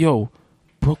him, I said, yo,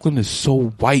 Brooklyn is so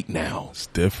white now. It's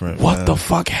different. What the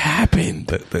fuck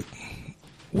happened?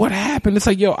 What happened? It's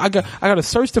like, yo, I got to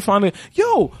search to find it.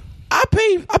 Yo, I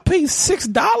paid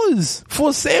 $6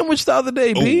 for a sandwich the other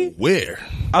day, B. Where?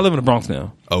 I live in the Bronx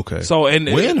now. Okay. So where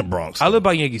in the Bronx? I live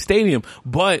by Yankee Stadium,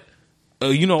 but they're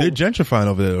gentrifying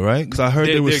over there, right? Because I heard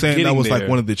they were saying that was there. like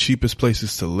one of the cheapest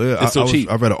places to live. It's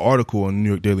cheap. I read an article on New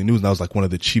York Daily News, and that was like one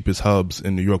of the cheapest hubs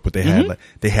in New York. But they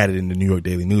had it in the New York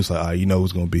Daily News. Like,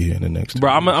 who's going to be here in the next? Bro,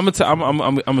 I'm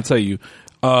gonna tell you.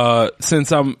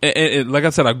 Since I'm like I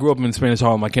said, I grew up in Spanish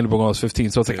Harlem. My kindergarten when I was 15,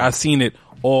 so it's like I've seen it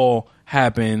all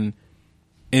happen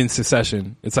in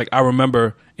succession. It's like I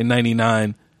remember in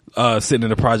 @99. Sitting in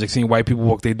the project, seeing white people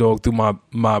walk their dog through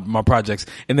my projects,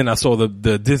 and then I saw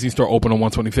the Disney store open on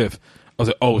 125th. I was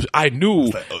like, oh, I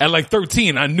knew at like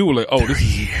 13. I knew like, oh,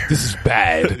 this is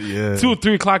bad. 2 or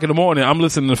 3 o'clock in the morning, I'm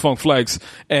listening to Funk Flex,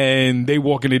 and they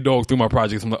walking their dog through my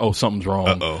projects. I'm like, oh, something's wrong.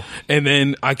 Uh-oh. And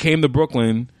then I came to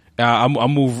Brooklyn. I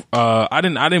moved. I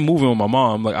didn't move in with my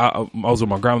mom. Like I was with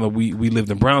my grandmother. We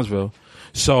lived in Brownsville.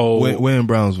 So where in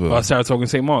Brownsville? Saratoga and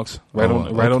St. Mark's, right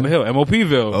on the hill,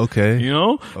 MOPville. Okay,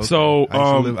 Okay. So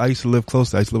I used to live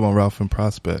close. I used to live on Ralph and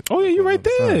Prospect. Oh yeah, you're right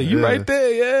there. Right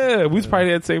there. Yeah, we was probably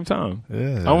there at the same time.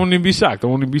 Yeah, I wouldn't even be shocked.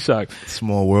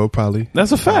 Small world, probably.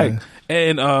 That's a fact. Yeah.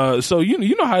 And so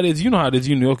you know how it is. You know how it is.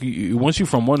 You New York. Once you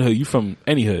from one hood, you from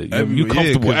any hood. You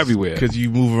comfortable everywhere because you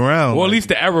move around. Well, at least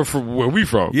the era from where we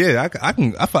from. Yeah, I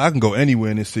can go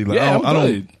anywhere in this city. Like, I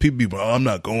don't. People be, I'm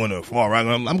not going to far. Right?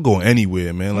 I'm going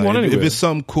anywhere, man. Like if it's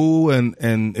something cool and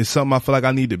it's something I feel like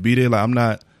I need to be there.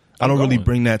 Like I don't really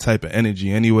bring that type of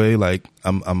energy anyway. Like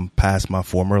I'm past my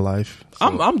former life.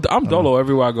 So, I'm dolo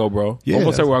everywhere I go, bro. Yeah,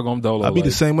 almost everywhere I go, I'm dolo. I be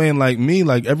the same way. And like me,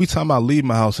 like every time I leave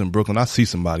my house in Brooklyn, I see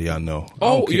somebody I know.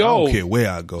 I don't care where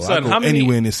I go. Son, I go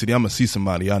anywhere in this city, I'm gonna see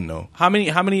somebody I know. How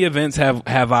many events have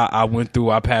I went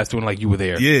through? I passed through and like you were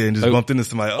there. Yeah, and just bumped into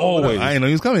somebody. Always. I ain't know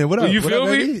he was coming. What up? You feel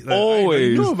me? Like,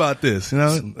 always. I knew about this.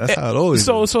 That's how it always.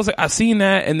 So it's like I seen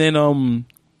that, and then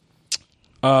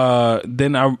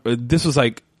this was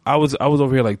like. I was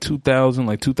over here like 2000,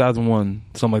 like 2001,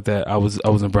 something like that. I was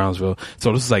in Brownsville.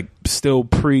 So this is like still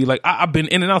pre, like I've been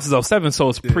in and out since I was 7. So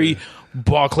it's pre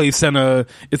Barclays Center.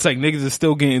 It's like niggas are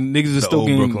still getting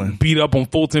Brooklyn. beat up on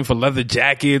Fulton for leather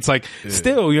jackets. Like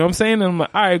still, you know what I'm saying? And I'm like,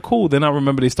 all right, cool. Then I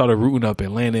remember they started rooting up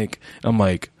Atlantic. I'm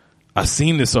like, I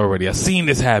seen this already. I seen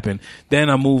this happen. Then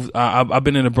I moved. I've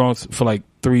been in the Bronx for like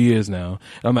 3 years now.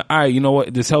 And I'm like, all right, you know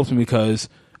what? This helps me because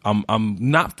I'm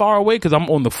not far away because I'm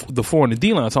on the 4 and the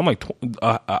D line, so I'm like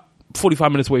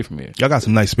 45 minutes away from here. Y'all got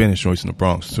some nice Spanish joints in the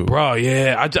Bronx too, bro.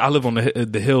 Yeah, I live on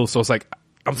the hill, so it's like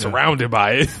I'm surrounded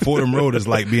by it. Fordham Road is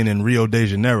like being in Rio de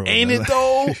Janeiro. Ain't it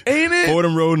though? Ain't it?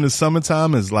 Fordham Road in the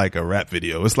summertime is like a rap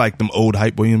video. It's like them old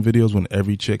Hype William videos when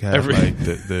every chick has like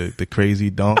the crazy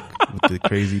dunk with the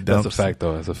crazy dunks. That's a fact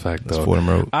though. That's Fordham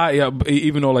Road.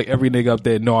 Even though like every nigga up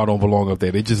there know I don't belong up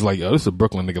there. They just like, yo, this is a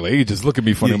Brooklyn nigga. Like, he just look at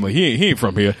me funny. I'm like, he ain't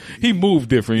from here. He moved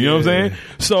different. You know what I'm saying?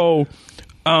 So.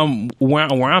 Where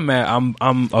I'm at,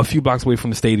 I'm a few blocks away from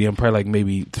the stadium, probably like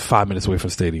maybe 5 minutes away from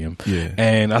the stadium. Yeah.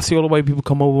 And I see all the white people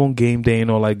come over on game day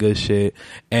and all that good shit.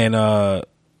 And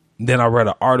then I read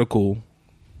an article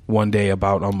one day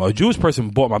about a Jewish person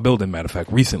bought my building, matter of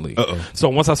fact, recently. Uh-oh. So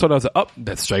once I saw that, I was like,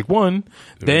 that's strike one.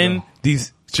 Then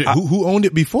these Who owned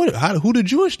it before? Who the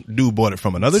Jewish dude bought it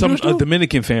from? Another Jewish dude? A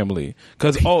Dominican family.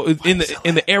 Because in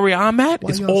the area I'm at,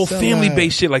 it's all family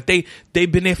based shit. Like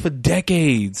they've been there for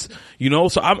decades. You know,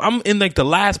 so I'm in like the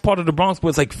last part of the Bronx where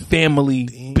it's like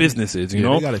family businesses. You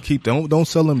know, they gotta keep don't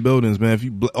sell them buildings, man. If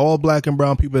you all black and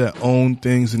brown people that own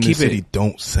things in the city,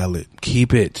 don't sell it.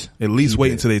 Keep it. At least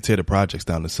wait until they tear the projects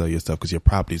down to sell your stuff, because your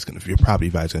property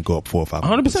value is gonna go up 4 or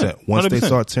 5%. Once they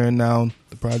start tearing down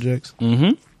the projects.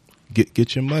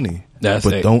 Get your money.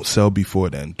 But don't sell before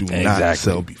then. Do not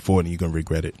sell before then. You're gonna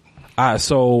regret it.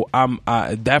 So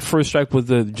that first strike was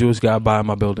the Jewish guy buying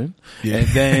my building, and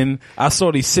then I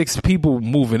saw these 6 people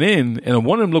moving in, and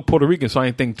one of them looked Puerto Rican, so I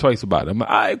didn't think twice about it. I'm like,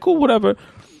 all right, cool, whatever.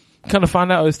 Kind of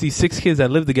find out it's these 6 kids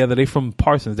that live together. They from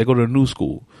Parsons. They go to a new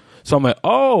school. So I'm like,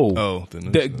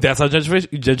 that's how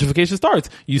gentrification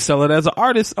starts. You sell it as an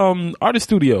artist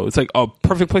studio. It's like a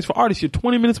perfect place for artists. You're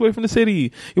 20 minutes away from the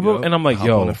city. And I'm like,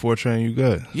 on the 4 train, you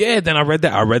good. Yeah. Then I read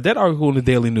that article in the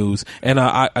Daily News, and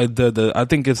I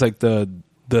think it's like the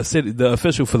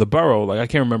official for the borough. Like I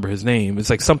can't remember his name. It's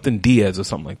like something Diaz or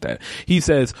something like that. He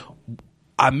says,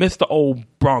 I miss the old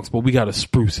Bronx, but we got to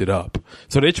spruce it up.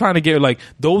 So they're trying to get like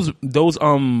those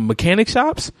mechanic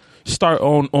shops start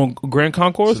on Grand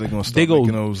Concourse. So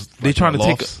they're trying to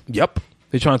take.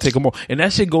 They're trying to take them all, and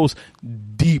that shit goes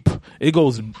deep. It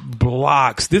goes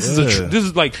blocks. This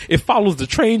is like it follows the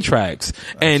train tracks,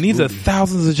 and these are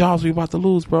thousands of jobs we about to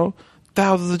lose, bro.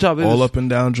 Thousands of jobs, all up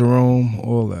and down Jerome,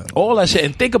 all that shit.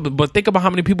 And think about how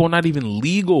many people are not even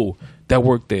legal that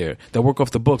work there, that work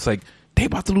off the books. Like they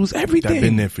about to lose everything. That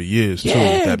been there for years too.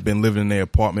 That been living in their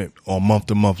apartment on month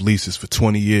to month leases for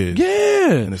 20 years.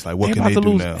 Yeah, and it's like, what can they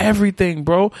do now? Everything,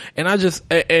 bro. And I just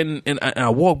and I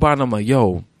walk by and I'm like,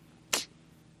 yo,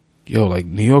 like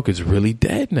New York is really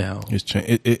dead now.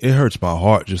 It hurts my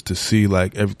heart just to see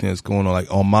like everything that's going on. Like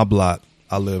on my block,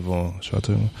 I live on. Should I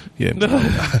tell you? Yeah,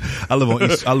 I live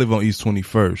on East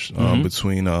 21st,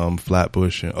 between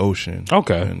Flatbush and Ocean.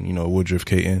 Okay, and Woodruff,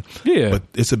 Caton. Yeah, but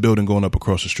it's a building going up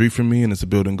across the street from me, and it's a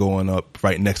building going up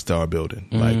right next to our building.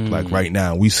 Like right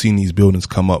now, we've seen these buildings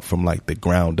come up from like the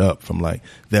ground up, from like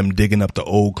them digging up the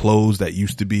old clothes that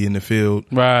used to be in the field,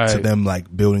 right, to them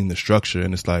like building the structure,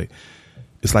 and it's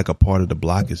like a part of the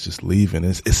block is just leaving.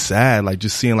 It's sad, like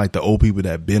just seeing like the old people that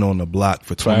have been on the block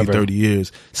for 20, 30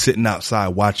 years sitting outside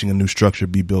watching a new structure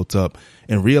be built up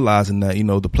and realizing that,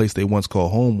 the place they once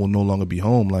called home will no longer be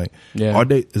home. Like,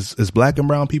 as black and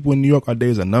brown people in New York, our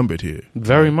days are numbered here.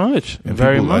 Very much. And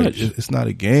very much. Like, it's not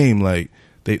a game. Like,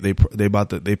 they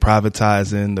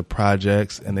privatizing the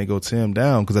projects and they go tear them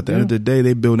down, because at the end of the day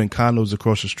they building condos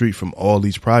across the street from all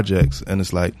these projects, and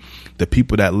it's like the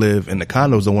people that live in the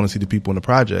condos don't want to see the people in the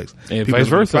projects, and vice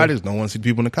versa. The projects don't want to see the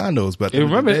people in the condos. But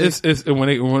remember, it's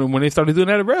when they started doing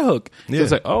that at Red Hook,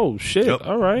 it's like, oh shit,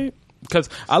 all right. Because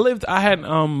I had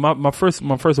my first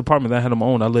apartment that I had on my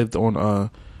own. I lived on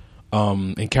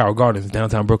in Carroll Gardens,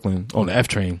 downtown Brooklyn, on the F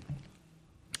train.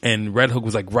 And Red Hook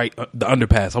was like right the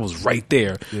underpass. I was right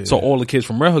there. Yeah. So all the kids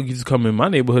from Red Hook used to come in my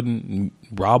neighborhood and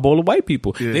rob all the white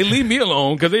people. Yeah. They leave me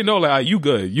alone because they know like, you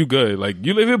good. Like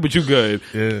you live here, but you good.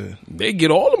 Yeah. They get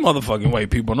all the motherfucking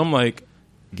white people, and I'm like,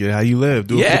 get how you live.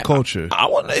 Do it for the culture. I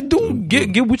want to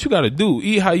get what you got to do.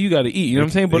 Eat how you got to eat. You know what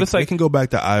I'm saying? But it's like they can go back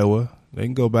to Iowa. They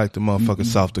can go back to motherfucking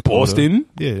South Dakota, Boston.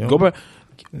 Yeah, go back.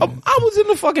 I was in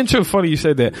the fucking trip. Funny you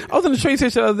said that. I was in the train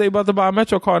station the other day about to buy a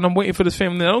Metro card, and I'm waiting for this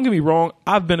family. Now, don't get me wrong.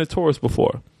 I've been a tourist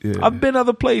before. Yeah. I've been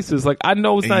other places. Like I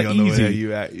know it's not easy. You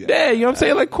know you know what I'm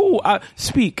saying? Like cool. I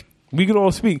speak. We can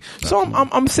all speak. So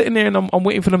I'm sitting there and I'm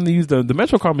waiting for them to use the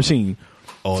Metro card machine.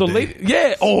 All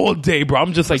day. All day, bro.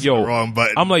 I'm just like, yo. Wrong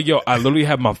button. I'm like, yo. I literally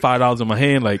have my $5 in my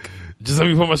hand. Like, just let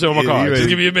me put my shit on my card. Just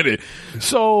give me a minute.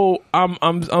 So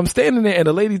I'm standing there, and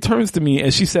the lady turns to me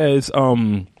and she says,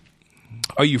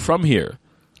 "Are you from here?"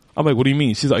 I'm like, "What do you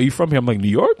mean?" She's like, "Are you from here?" I'm like, "New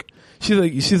York?"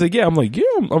 She's like, "Yeah." I'm like, "Yeah,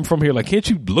 I'm from here." Like, can't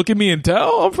you look at me and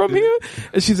tell I'm from here?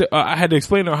 And she's like, I had to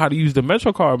explain to her how to use the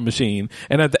Metro card machine.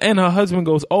 And at the end, her husband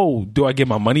goes, "Oh, do I get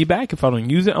my money back if I don't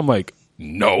use it?" I'm like,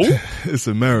 no. It's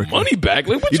America. Money back?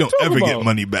 Like, what you don't ever about? Get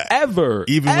money back. Ever.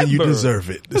 Even when you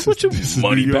deserve it. This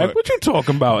money back? What you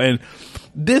talking about? And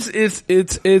this is,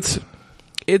 it's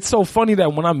so funny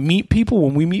that when we meet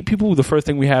people, the first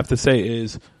thing we have to say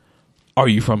is, are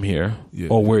you from here? Yeah.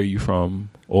 Or where are you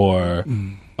from? Or,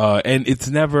 and it's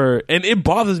never, and it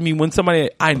bothers me when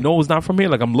somebody I know is not from here.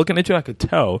 Like, I'm looking at you, I could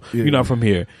tell you're not from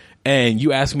here. And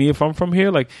you ask me if I'm from here.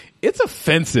 Like, it's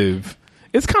offensive.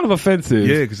 It's kind of offensive.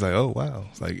 Yeah, because like, oh wow,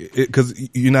 it's like, because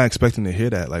you're not expecting to hear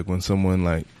that. Like when someone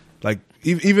like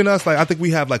even us, like I think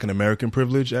we have like an American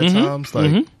privilege at times.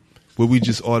 Like where we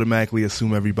just automatically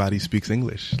assume everybody speaks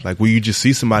English. Like where you just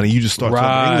see somebody and you just start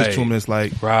talking English to them, and it's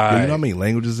like, yo, you know how many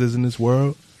languages is in this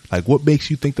world? Like, what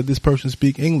makes you think that this person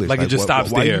speak English? Like it just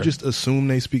stops there. Why you just assume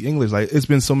they speak English? Like, it's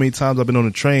been so many times I've been on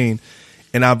a train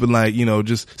and I've been like, you know,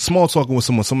 just small talking with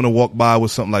someone will walk by with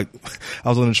something like, I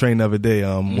was on the train the other day,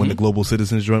 when the Global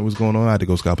Citizens joint was going on. I had to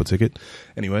go scalp a ticket.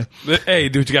 Anyway. Hey,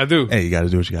 do what you gotta do. Hey, you gotta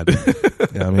do what you gotta do.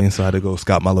 You know what I mean? So I had to go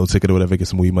scalp my little ticket or whatever, get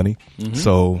some weed money.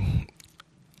 So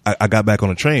I got back on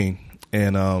the train.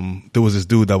 And there was this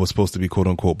dude that was supposed to be quote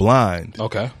unquote blind.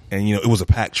 Okay. And you know, it was a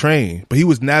packed train. But he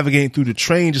was navigating through the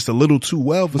train just a little too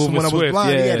well for someone that was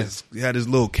blind. Yeah. He had his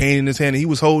little cane in his hand and he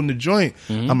was holding the joint.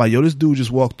 I'm like, yo, this dude just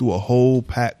walked through a whole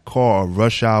packed car,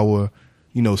 rush hour,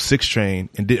 you know, 6 train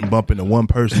and didn't bump into one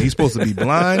person. He's supposed to be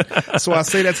blind. So I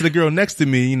say that to the girl next to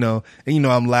me, you know, and you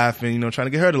know, I'm laughing, you know, trying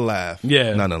to get her to laugh.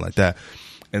 Yeah. Nothing like that.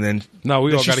 And then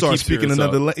she started speaking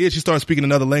another. She started speaking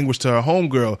another language to her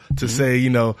homegirl to say, you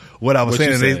know, what I was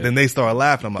saying. And then they started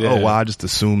laughing. I'm like, oh wow, I just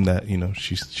assumed that, you know,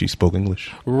 she spoke English.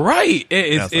 Right.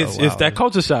 It's that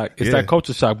culture shock. It's that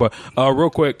culture shock. But real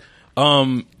quick,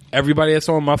 everybody that's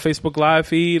on my Facebook live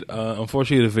feed,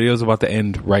 unfortunately the video is about to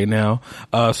end right now.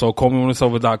 So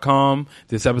CallMeWhenIt'sOver.com.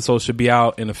 This episode should be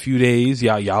out in a few days.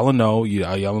 Y'all will know.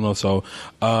 Y'all will know. So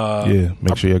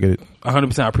make sure y'all get it.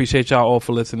 100%. I appreciate y'all all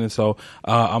for listening. So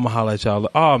I'm gonna holler at y'all.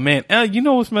 Oh man, you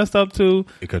know what's messed up too?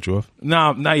 It cut you off?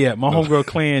 Nah, not yet. My homegirl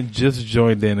Clan just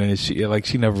joined in, and she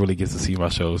never really gets to see my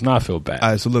shows. Now I feel bad. All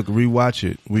right, so look, rewatch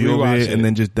it. We over here, and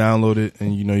then just download it,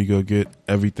 and you know you go get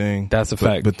everything. That's a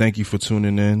fact. But thank you for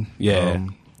tuning in. Yeah,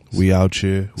 we out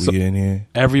here. We in here.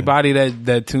 Everybody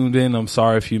that tuned in, I'm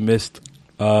sorry if you missed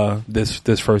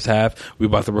this first half. We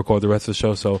about to record the rest of the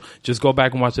show, so just go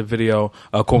back and watch the video.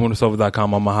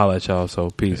 CallMeWhenIt'sOver.com. I'm gonna holler at y'all. So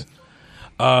peace.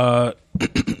 Yeah,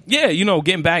 you know,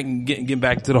 getting back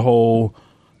to the whole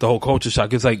culture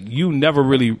shock. It's like you never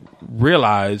really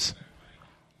realize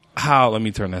how. Let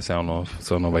me turn that sound off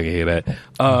so nobody can hear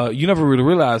that. You never really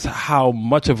realize how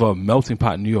much of a melting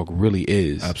pot New York really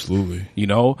is. Absolutely. You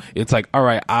know, it's like, all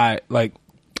right, I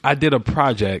did a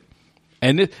project.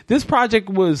 And this project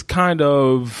was kind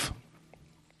of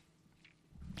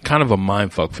a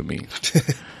mind fuck for me.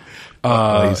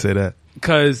 Why you say that?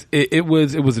 Because it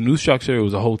was a new structure. It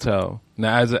was a hotel.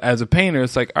 Now, as a painter,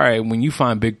 it's like, all right, when you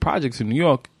find big projects in New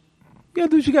York, you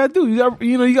gotta do what you gotta do.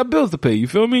 You got bills to pay. You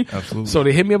feel me? Absolutely. So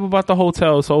they hit me up about the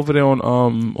hotel. It's over there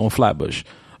on Flatbush.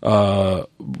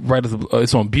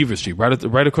 It's on Beaver Street, right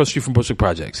across the street from Bushwick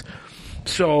Projects.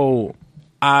 So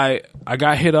I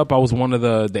got hit up. I was one of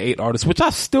the 8 artists, which I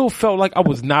still felt like I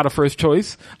was not a first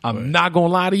choice. I'm not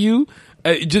gonna lie to you.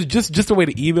 Just the way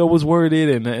the email was worded,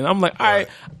 and I'm like, all right,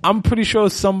 I'm pretty sure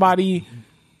somebody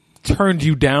turned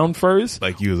you down first.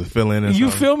 Like you was a fill-in. You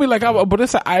feel me? Like,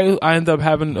 I end up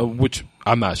having, which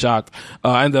I'm not shocked.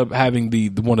 I end up having the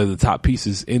one of the top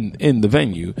pieces in the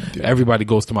venue. Yeah. Everybody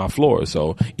goes to my floor,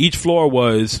 so each floor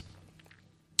was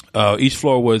a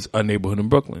neighborhood in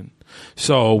Brooklyn.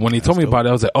 So when he told me about it,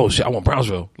 I was like, oh shit, I want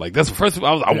Brownsville. Like, that's the first,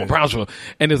 I want Brownsville.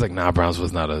 And it's like, nah,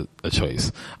 Brownsville's not a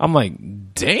choice. I'm like,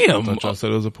 damn. I thought y'all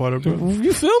said it was a part of it.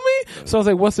 You feel me? So I was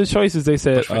like, what's the choices? They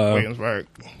said, Williamsburg,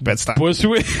 Bed-Stuy.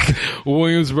 Bushwick,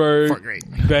 Williamsburg, Fort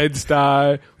Greene.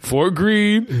 Bed-Stuy, Fort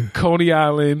Greene, Coney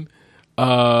Island,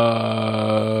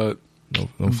 no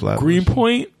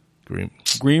Greenpoint.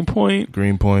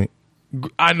 Greenpoint.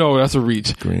 I know that's a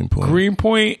reach.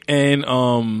 Greenpoint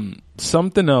and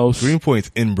something else.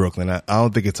 Greenpoint's in Brooklyn. I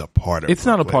don't think it's a part of. It's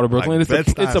Brooklyn. Not a part of Brooklyn. Like,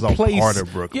 it's a place. Part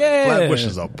of Brooklyn. Yeah, Flatbush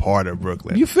is a part of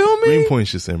Brooklyn. You feel me?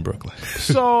 Greenpoint's just in Brooklyn.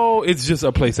 So it's just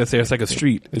a place that's there. It's like a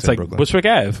street. It's like Brooklyn. Bushwick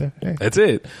Ave. That's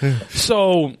it.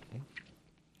 So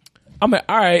I'm like,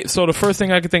 all right. So the first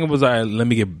thing I could think of was, all right, let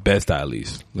me get Bed-Stuy at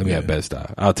least. Let me have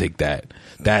Bed-Stuy. I'll take that.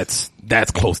 That's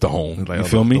close to home. Like, you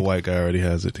feel me? The white guy already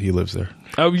has it. He lives there.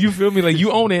 Oh, you feel me? Like,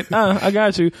 you own it. I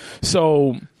got you.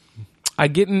 So I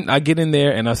get in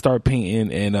there and I start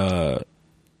painting, and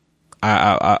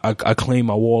I claim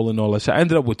my wall and all that shit. I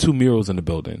ended up with 2 murals in the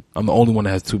building. I'm the only one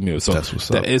that has 2 murals. So that's what's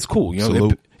up. It's cool. You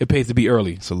know, it pays to be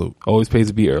early. Salute. Always pays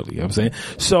to be early. You know what I'm saying?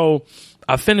 So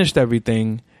I finished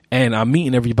everything. And I'm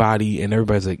meeting everybody, and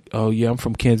everybody's like, oh, yeah, I'm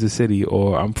from Kansas City,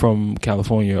 or I'm from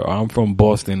California, or I'm from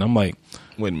Boston. I'm like,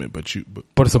 wait a minute, but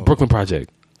it's a Brooklyn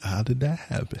project. How did that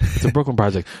happen? It's a Brooklyn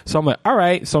project. So I'm like, all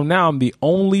right, so now I'm the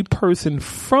only person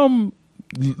from,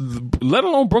 let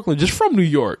alone Brooklyn, just from New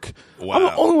York. Wow. I'm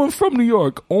the only one from New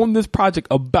York on this project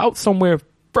about somewhere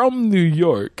from New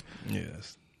York.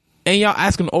 Yes. And y'all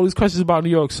asking all these questions about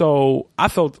New York. So I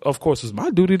felt, of course, it was my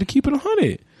duty to keep it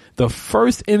 100. The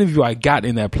first interview I got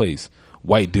in that place,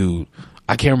 white dude,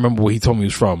 I can't remember where he told me he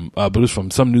was from, but it was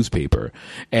from some newspaper.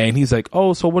 And he's like,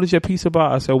 oh, so what is your piece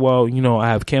about? I said, well, I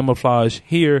have camouflage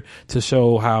here to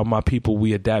show how my people,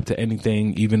 we adapt to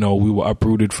anything, even though we were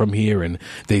uprooted from here and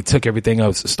they took everything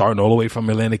else, starting all the way from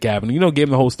Atlantic Avenue. Gave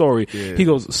him the whole story. Yeah. He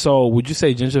goes, so would you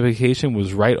say gentrification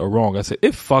was right or wrong? I said,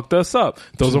 it fucked us up.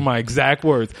 Those are my exact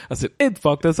words. I said, it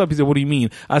fucked us up. He said, what do you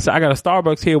mean? I said, I got a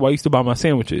Starbucks here where I used to buy my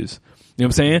sandwiches. You know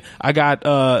what I'm saying? I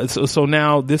got, so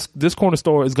now this corner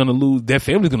store is going to lose, their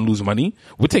family's going to lose money.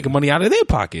 We're taking money out of their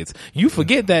pockets. You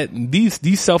forget that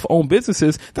these self-owned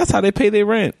businesses, that's how they pay their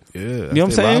rent. Yeah. You know what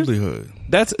I'm saying? Livelihood.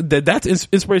 That's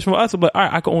inspiration for us. I'm like, all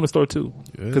right, I can own a store too.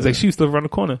 Cause like she used to live around the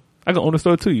corner. I can own a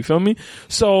store too. You feel me?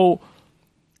 So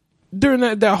during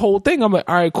that whole thing, I'm like,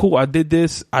 all right, cool. I did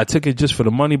this. I took it just for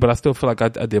the money, but I still feel like I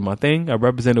did my thing. I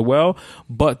represented well.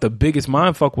 But the biggest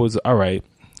mindfuck was, all right,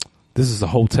 this is a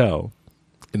hotel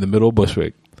in the middle of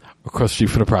Bushwick, across the street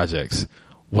from the projects.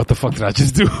 What the fuck did I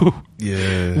just do?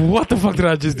 Yeah. What the fuck did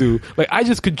I just do? Like, I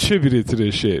just contributed to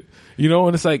this shit.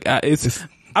 And it's like, I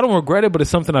don't regret it, but it's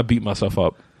something I beat myself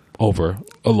up over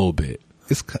a little bit.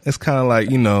 It's kind of like,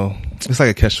 it's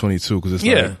like a catch-22 because it's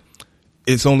like,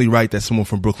 it's only right that someone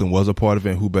from Brooklyn was a part of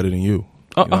it, and who better than you?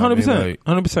 100%.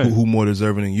 100%. Who more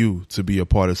deserving than you to be a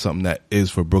part of something that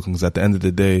is for Brooklyn? Because at the end of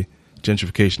the day,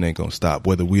 gentrification ain't gonna stop,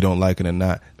 whether we don't like it or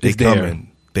not. They coming.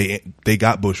 They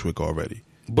got Bushwick already.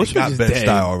 Bushwick they got Bed-Stuy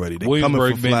already. They coming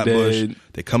for Flatbush.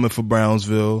 They coming for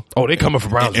Brownsville. Oh, they coming for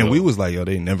Brownsville. And we was like, yo,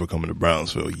 they never coming to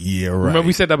Brownsville. Yeah, right. Remember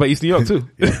we said that about East New York too.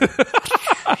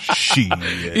 Shit.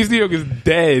 East New York is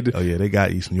dead. Oh yeah, they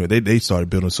got East New York. They started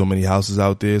building so many houses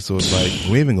out there. So it's like,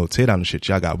 we ain't even gonna tear down the shit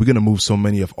y'all got. We're gonna move so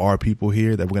many of our people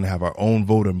here that we're gonna have our own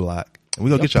voting block. And we're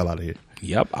gonna get y'all out of here.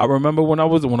 Yep, I remember when I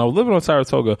was living on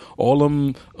Saratoga, all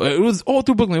them, it was all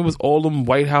through Brooklyn. It was all them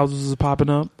white houses was popping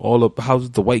up, all the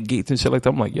houses, the white gates and shit like that.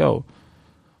 I'm like, yo,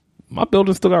 my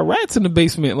building still got rats in the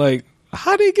basement. Like,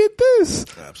 how they get this?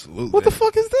 Absolutely. What the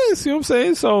fuck is this? You know what I'm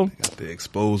saying? So they got the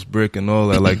exposed brick and all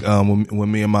that. Like, when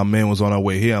me and my man was on our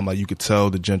way here, I'm like, you could tell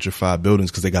the gentrified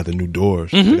buildings because they got the new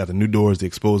doors. Mm-hmm. They got the new doors, the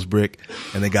exposed brick,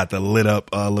 and they got the lit up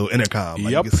little intercom.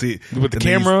 Like, yep. You can see it. With the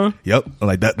camera. Yep.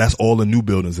 Like that's all the new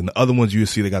buildings. And the other ones you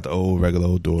see, they got the old regular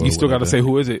old door. You still got to say,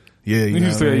 who is it? Yeah.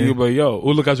 You say, you like, yo,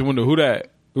 look out your window. Who that?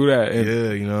 And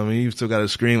yeah. You know what I mean? You still got to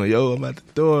scream like, yo, I'm at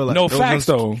the door. Like, no facts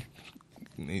though.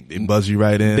 They buzz you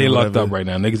right in. They locked up right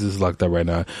now. Niggas is locked up right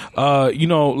now.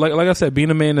 Like I said, being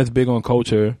a man that's big on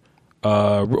culture.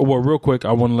 Real quick,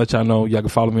 I want to let y'all know y'all can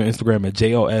follow me on Instagram at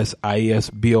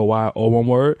JOSIESBOY, all one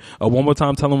word. One more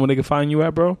time, tell them where they can find you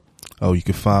at, bro. Oh, you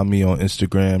can find me on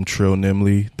Instagram, Trill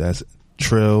Nimley. That's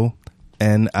Trill,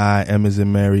 N-I-M as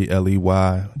in Mary,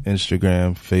 L-E-Y.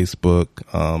 Instagram, Facebook.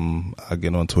 I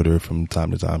get on Twitter from time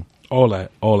to time. All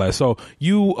that. So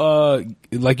you,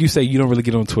 like you say, you don't really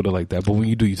get on Twitter like that, but when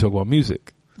you do, you talk about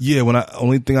music. Yeah,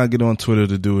 only thing I get on Twitter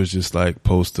to do is just like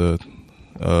post a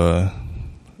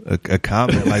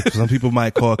comment. Like some people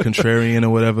might call it contrarian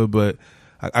or whatever, but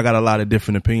I got a lot of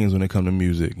different opinions when it comes to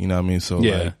music. You know what I mean? So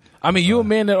yeah. Like, I mean, you're a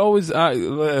man that always, got you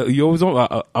on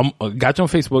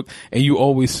Facebook and you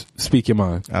always speak your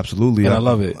mind. Absolutely. And I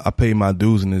love it. I pay my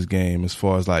dues in this game as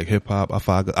far as like hip hop.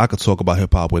 I could talk about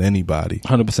hip hop with anybody.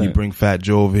 100%. You bring Fat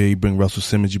Joe over here, you bring Russell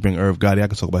Simmons, you bring Irv Gotti. I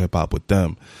could talk about hip hop with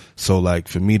them. So like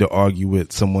for me to argue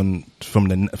with someone from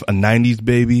a 90s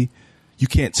baby, you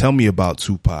can't tell me about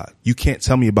Tupac. You can't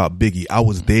tell me about Biggie. I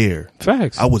was there.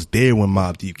 Facts. I was there when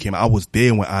Mobb Deep came out. I was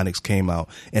there when Onyx came out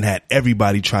and had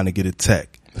everybody trying to get a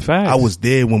tech. Facts. I was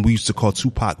there when we used to call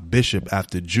Tupac Bishop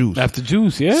after Juice.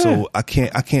 Yeah. So I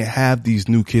can't have these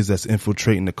new kids that's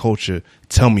infiltrating the culture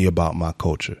tell me about my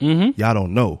culture. Mm-hmm. Y'all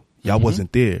don't know. Y'all mm-hmm.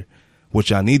 wasn't there. What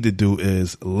y'all need to do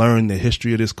is learn the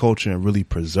history of this culture and really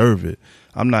preserve it.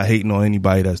 I'm not hating on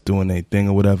anybody that's doing their thing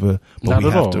or whatever, but we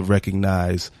have to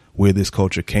recognize where this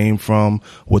culture came from,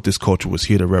 what this culture was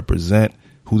here to represent,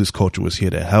 who this culture was here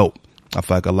to help. I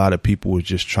feel like a lot of people were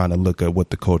just trying to look at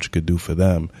what the culture could do for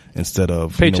them instead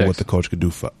of what the culture could do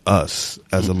for us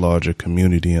as a larger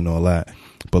community and all that.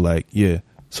 But like, yeah,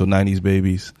 so 90s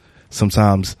babies,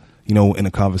 sometimes, in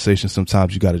a conversation,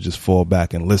 sometimes you got to just fall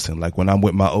back and listen. Like when I'm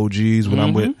with my OGs, when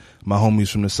I'm with my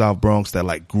homies from the South Bronx that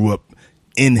like grew up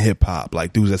in hip hop,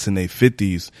 like dudes that's in their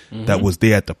 50s that was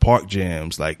there at the park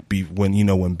jams, like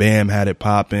when Bam had it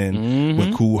popping,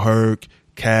 with Kool Herc,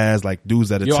 Kaz, like dudes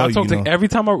that tell I talk to every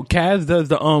time Kaz does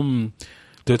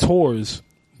the tours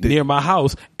near my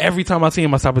house. Every time I see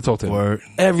him, I stop and talk to him. Word.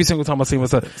 Every single time I see him, I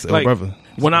stop. Like brother.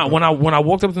 When I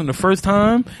walked up to him the first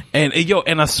time, and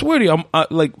I swear to you, I'm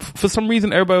like for some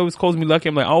reason everybody always calls me lucky.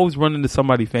 I'm like I always run into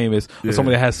somebody famous or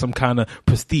somebody that has some kind of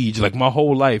prestige, like my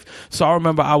whole life. So I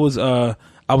remember I was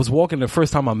I was walking the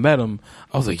first time I met him.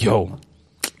 I was like, yo,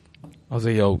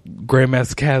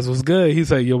 Grandmaster Caz was good. He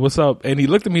said, yo, what's up? And he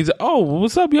looked at me. He said, oh,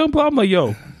 what's up, young blah? I'm like,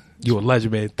 yo, you a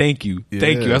legend, man. Thank you.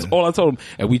 Thank you. That's all I told him.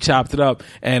 And we chopped it up.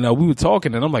 And we were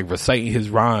talking, and I'm like reciting his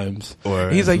rhymes.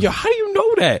 And he's like, yo, how do you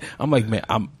know that? I'm like, man,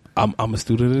 I'm a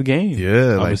student of the game.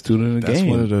 Yeah, I'm a student of the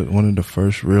game. That's one of the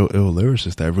first real ill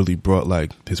lyricists that really brought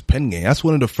like his pen game. That's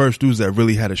one of the first dudes that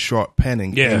really had a sharp pen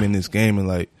and came in this game and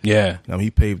like he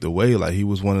paved the way. Like he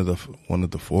was one of the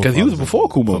forefathers. Because he was before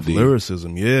Kumo D.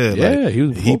 Lyricism,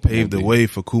 he paved the way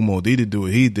for Kumo D to do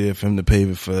what he did, for him to pave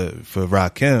it for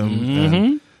Rakim. Mm-hmm.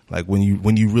 And like when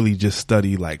you really just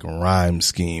study like rhyme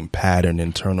scheme, pattern,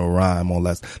 internal rhyme, all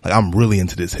that. Like I'm really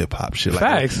into this hip hop shit. Like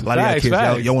facts. A lot of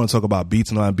kids, y'all want to talk about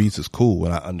beats and all that. Beats is cool,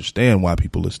 and I understand why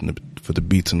people listen for the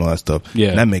beats and all that stuff.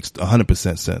 Yeah, and that makes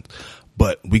 100% sense.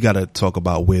 But we got to talk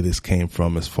about where this came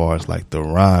from as far as like the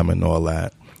rhyme and all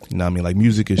that. You know what I mean? Like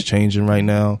music is changing right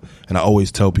now, and I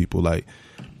always tell people like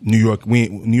New York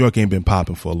ain't been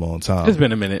popping for a long time. It's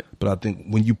been a minute. But I think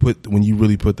when you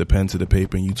really put the pen to the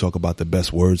paper and you talk about the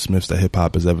best wordsmiths that hip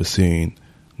hop has ever seen,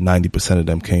 90% of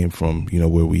them came from,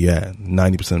 where we at.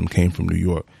 90% of them came from New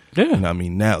York. Yeah. You know what I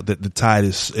mean? Now the tide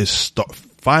is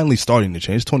finally starting to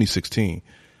change. It's 2016.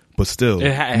 But still,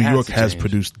 New York has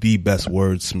produced the best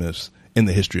wordsmiths in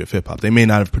the history of hip hop. They may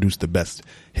not have produced the best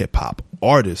hip hop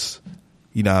artists,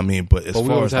 you know what I mean? But as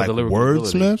far as like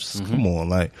wordsmiths, come on,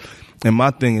 like. And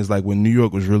my thing is like when New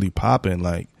York was really popping,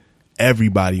 like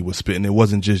everybody was spitting. It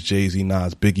wasn't just Jay-Z,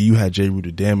 Nas, Biggie. You had J. Rue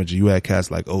the Damager. You had cats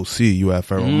like OC. You had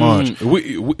Pharoah Monch.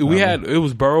 We had, it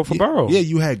was borough for borough. Yeah,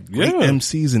 you had great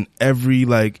MCs in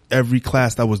every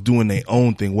class that was doing their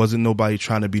own thing. Wasn't nobody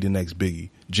trying to be the next Biggie.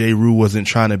 J. Rue wasn't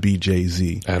trying to be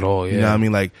Jay-Z. At all, yeah. You know what I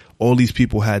mean? Like all these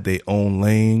people had their own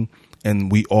lane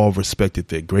and we all respected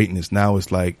their greatness. Now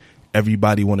it's like,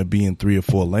 everybody want to be in 3 or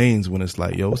 4 lanes when it's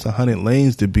like, yo, it's 100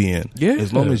 lanes to be in. Yeah.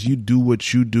 As long as you do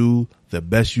what you do, the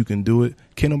best you can do it,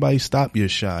 can't nobody stop your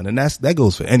shine. And that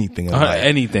goes for anything in life.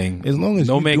 Anything. As long as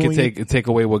no man can take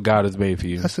away what God has made for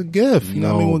you. That's a gift. You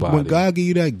know what I mean? When God give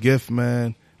you that gift,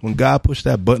 man, when God push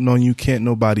that button on you, can't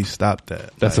nobody stop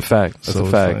that. That's a fact. That's a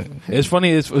fact. It's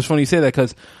funny. It's funny you say that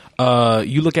because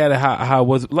you look at it how it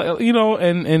was, like,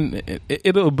 and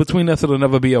it'll between us it'll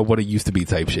never be a what it used to be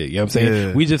type shit. You know what I'm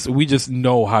saying? Yeah. We just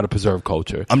know how to preserve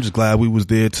culture. I'm just glad we was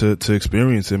there to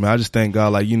experience it, man. I just thank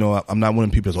God, like, I'm not one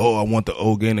of people I want the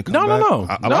old game to come back.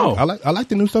 No. I like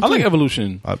the new stuff. I like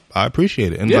evolution. I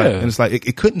appreciate it, and it's like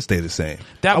it couldn't stay the same.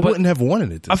 I wouldn't have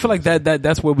wanted it. I feel like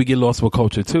that's where we get lost with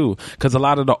culture too, because a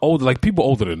lot of the older, like people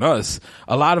older than us,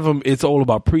 a lot of them it's all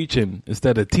about preaching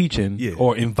instead of teaching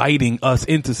or inviting us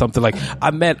into something. Like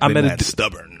I met a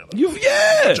stubborn.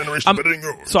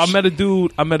 So I met a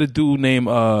dude named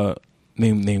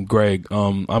Greg. He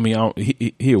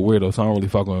a weirdo, so I don't really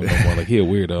fuck with him no more. Like he a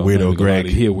weirdo. Weirdo Greg.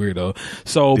 He a weirdo.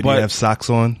 So did he have socks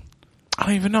on? I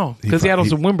don't even know because he had on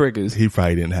some windbreakers. He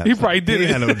probably didn't have. He probably didn't.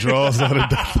 He had no drawers on.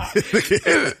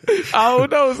 I don't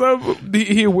know. So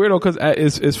he a weirdo because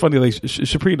it's funny. Like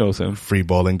Shapri knows him. Free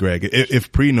balling Greg.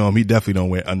 If Pre know him, he definitely don't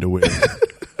wear underwear.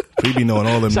 Pre be knowing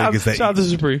all them niggas that shout out to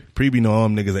Shapri. Pre be knowing all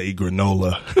them niggas that eat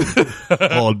granola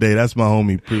all day. That's my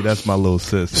homie Pre. That's my little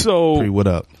sis. So Pre, what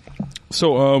up?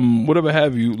 So whatever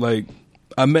have you, like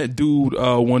I met dude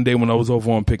one day when I was over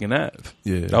on Pickin' Ave.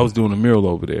 Yeah, I was doing a mural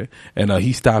over there, and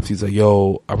he stops. He's like,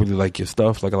 "Yo, I really like your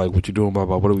stuff. Like I like what you're doing. Blah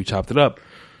blah. What do we chopped it up?"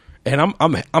 And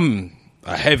I'm a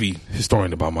heavy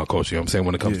historian about my culture. You know what I'm saying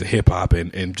when it comes to hip hop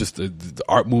and just the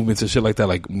art movements and shit like that.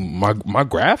 Like my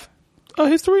graph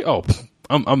history. Oh.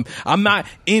 I'm not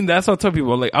in. That's what I tell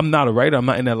people. Like, I'm not a writer. I'm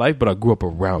not in that life, but I grew up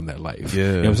around that life. Yeah.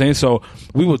 You know what I'm saying? So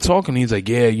we were talking. He's like,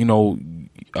 yeah,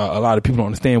 a lot of people don't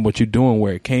understand what you're doing,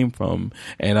 where it came from.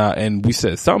 And we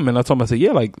said something. And I told him, I said,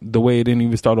 yeah, like the way it didn't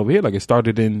even start over here. Like it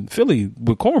started in Philly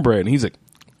with cornbread. And he's like,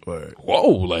 whoa,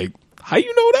 like, how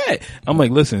you know that? I'm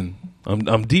like, listen,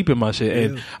 I'm deep in my shit.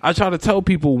 And I try to tell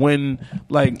people when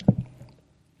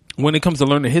it comes to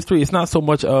learning history, it's not so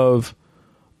much of,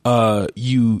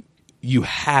 you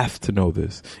have to know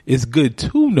this. It's good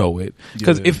to know it.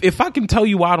 Because if I can tell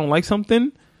you why I don't like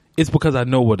something, it's because I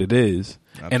know what it is.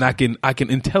 Absolutely. And I can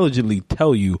intelligently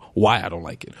tell you why I don't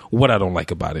like it, what I don't like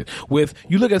about it.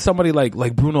 You look at somebody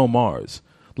like Bruno Mars.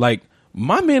 Like,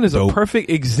 my man is a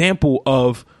perfect example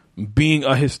of being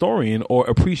a historian or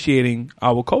appreciating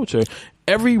our culture.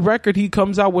 Every record he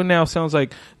comes out with now sounds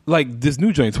like this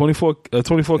new joint,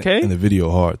 24K. And the video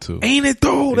hard too. Ain't it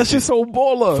though? That's just so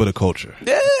baller. For the culture.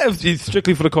 Yeah, it's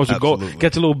strictly for the culture. Absolutely. Go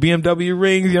get your little BMW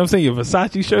rings, you know what I'm saying? Your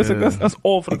Versace shirts. Yeah. Like that's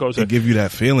all for the culture. It give you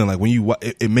that feeling like when you,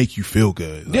 it make you feel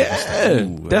good. Like, yeah.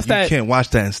 That's you can't watch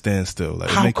that and stand still.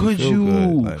 Like, how could you?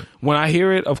 Like, when I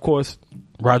hear it, of course,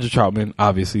 Roger Troutman,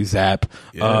 obviously, Zap.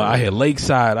 Yeah. I hear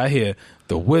Lakeside. I hear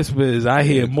The Whispers. I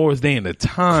hear Morris Day and the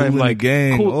Time. Like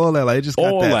Gang, all that. Like, it just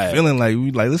got that feeling like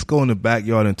let's go in the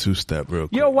backyard and two-step real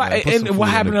quick. Yo, what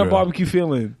happened to that barbecue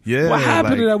feeling? Yeah. What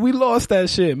happened to that? We lost that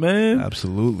shit, man.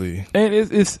 Absolutely. And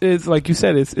it's like you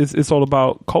said, it's all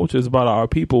about culture. It's about our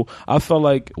people. I felt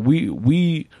like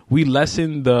we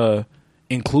lessened the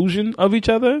inclusion of each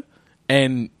other.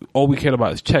 And all we cared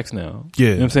about is checks now. Yeah.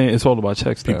 You know what I'm saying? It's all about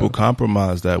checks now. People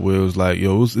compromised that where it was like,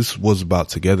 this was about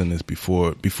togetherness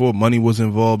before money was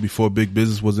involved, before big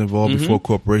business was involved, before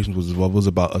corporations was involved. It was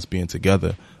about us being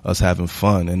together, us having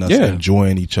fun, and us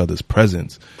enjoying each other's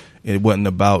presence. It wasn't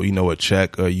about, a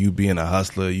check or you being a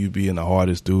hustler, you being the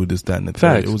hardest dude, this, that, and the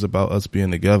third. It was about us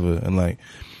being together. And like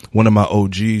one of my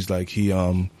OGs, like he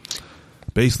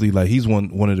basically like he's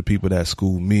one of the people that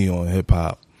schooled me on hip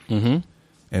hop. Mm-hmm.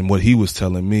 And what he was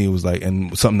telling me was like,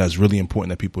 and something that's really important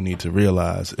that people need to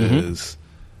realize is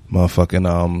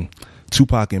motherfucking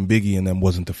Tupac and Biggie and them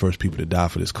wasn't the first people to die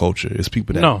for this culture. It's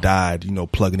people that died,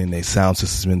 plugging in their sound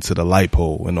system into the light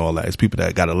pole and all that. It's people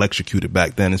that got electrocuted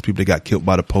back then. It's people that got killed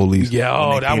by the police.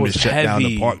 Yo, that was shut down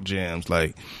the park jams.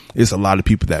 Like, it's a lot of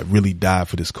people that really died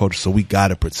for this culture, so we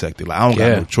gotta protect it. Like, I don't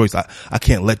got no choice. I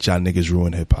can't let y'all niggas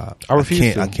ruin hip hop. I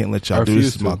can't let y'all do this.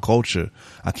 This is my culture.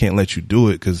 I can't let you do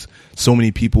it because so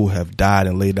many people have died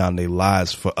and laid down their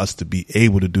lives for us to be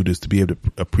able to do this, to be able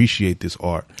to appreciate this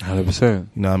art. 100%.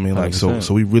 You know what I mean? Like, 100%.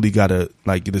 So we really gotta,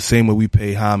 like, the same way we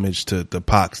pay homage to the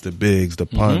Pacs, the Bigs, the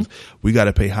Puns, we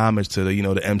gotta pay homage to the,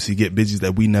 the MC Get Busy's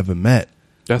that we never met.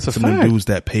 That's a Some fact. of them dudes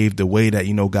that paved the way that,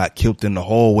 got killed in the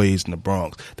hallways in the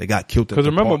Bronx. They got killed in the Because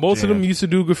remember, most of them used to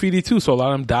do graffiti too, so a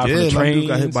lot of them died from the trains.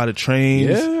 Got hit by the trains.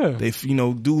 Yeah. They,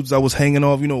 dudes that was hanging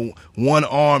off, one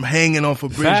arm hanging off a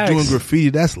bridge doing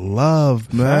graffiti. That's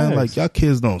love, man. Facts. Like, y'all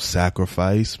kids don't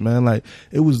sacrifice, man. Like,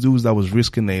 it was dudes that was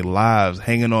risking their lives,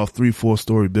 hanging off 3-4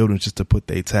 story buildings just to put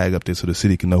their tag up there so the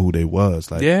city can know who they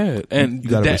was. Like, yeah, and you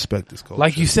gotta respect this culture.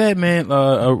 Like you said, man,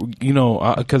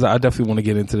 because I definitely want to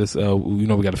get into this.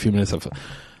 We got a few minutes of.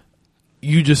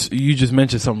 You just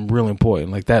mentioned something real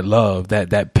important, like that love,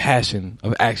 that passion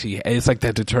of actually, it's like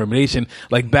that determination.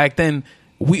 Like back then,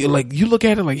 you look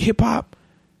at it like hip hop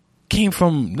came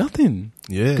from nothing.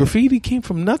 Yeah. Graffiti came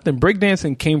from nothing.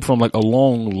 Breakdancing came from like a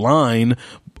long line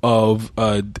of,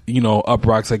 up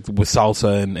rocks like with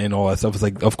salsa and all that stuff. It's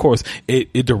like, of course,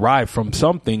 it derived from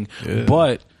something,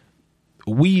 but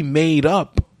we made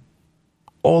up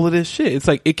all of this shit. It's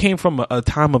like it came from a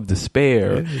time of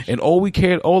despair, and all they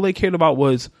cared about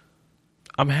was,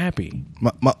 I'm happy.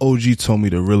 My OG told me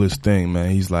the realest thing, man.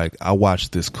 He's like, I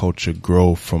watched this culture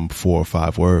grow from 4 or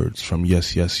 5 words, from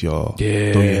yes, yes, y'all, throw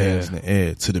your hands in the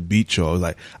air, to the beat, y'all.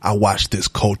 Like, I watched this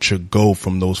culture go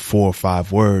from those 4 or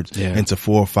 5 words into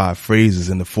 4 or 5 phrases,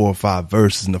 into 4 or 5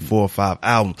 verses, into 4 or 5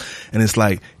 albums. And it's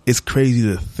like, it's crazy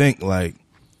to think like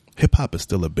hip hop is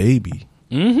still a baby.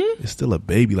 Mm-hmm. It's still a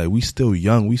baby. Like, we still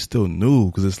young, we still new,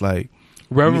 because it's like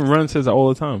Reverend Run says that all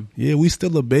the time. Yeah, we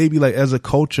still a baby. Like, as a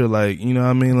culture, like, you know what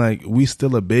I mean? Like, we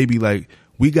still a baby. Like,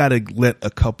 we gotta let a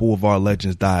couple of our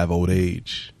legends die of old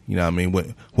age. You know what I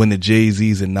mean? When the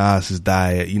Jay-Z's and Nas's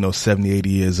die at 70, 80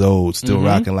 years old, still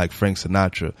rocking like Frank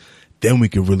Sinatra, then we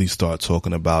can really start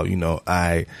talking about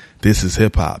this is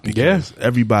hip hop. Because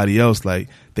everybody else, like,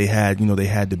 they had the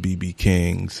BB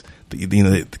Kings.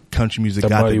 The country music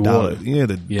got the Dolly,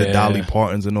 the Dolly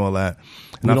Partons and all that.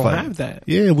 And we don't have that.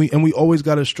 Yeah, we always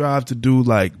got to strive to do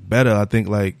like better. I think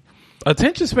like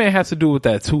attention span has to do with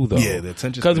that too, though. Yeah, the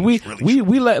attention span. Because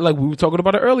we let, like we were talking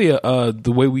about it earlier,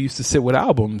 the way we used to sit with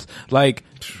albums, like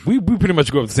we pretty much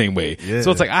grew up the same way. Yeah.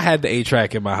 So it's like I had the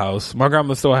 8-track in my house. My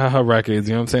grandma still had her records.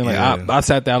 You know what I'm saying? Like I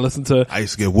sat down, listened to. I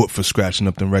used to get whooped for scratching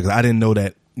up them records. I didn't know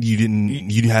that. You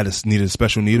needed a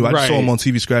special needle. I just saw him on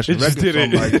TV scratching records. So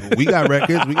I'm like, we got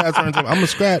records. We got certain. I'm gonna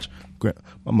scratch.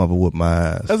 My mother whooped my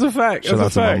ass. That's a fact. Shout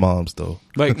out to my moms though.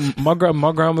 Like my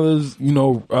grandmother's,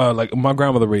 like my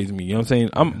grandmother raised me. You know what I'm saying?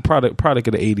 I'm product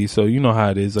of the 80s, so you know how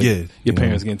it is. Like your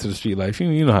parents get into the street life.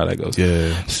 You know how that goes.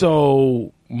 Yeah.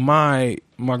 So my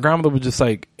grandmother would just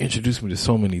like introduce me to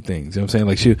so many things. You know what I'm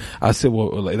saying? Like I said,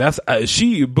 well, like that's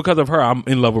because of her, I'm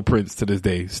in love with Prince to this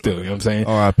day. Still, you know what I'm saying?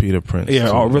 R.I.P. to Prince.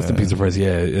 Yeah, rest in peace to Prince.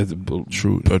 Yeah, it's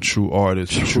a true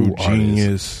artist, true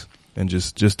genius. and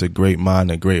just a great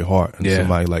mind, a great heart, and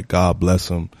somebody like God bless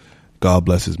him, God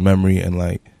bless his memory, and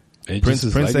like Prince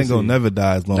ain't gonna never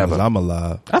die as long as I'm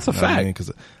alive. That's a fact.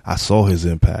 Because I saw his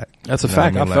impact. That's a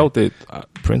fact. I felt it.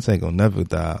 Prince ain't gonna never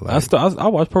die. Like, I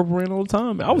watch Purple Rain all the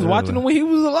time. I was watching him when he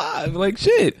was alive. Like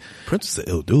shit. Prince is an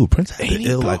ill dude. Prince had the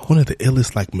ill, like one of the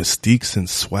illest like mystiques and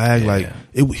swag. Like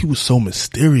he was so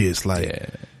mysterious. Like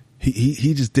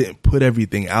he just didn't put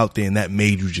everything out there, and that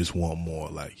made you just want more.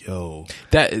 Like yo,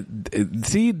 that's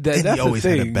he always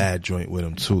had a bad joint with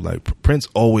him too. Like Prince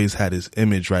always had his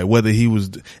image right. Whether he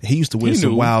used to wear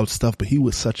some wild stuff, but he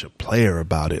was such a player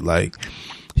about it. Like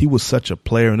he was such a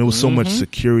player, and there was so much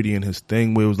security in his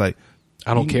thing where it was like,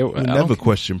 I don't care. You never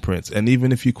question Prince, and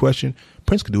even if you question,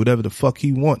 Prince can do whatever the fuck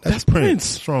he wants. That's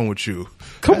Prince. What's wrong with you?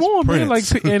 Come on, Prince. Man.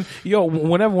 Like, and yo,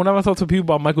 whenever I talk to people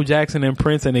about Michael Jackson and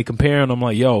Prince, and they compare, and I'm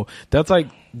like, yo, that's like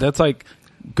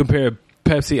compare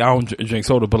Pepsi. I don't drink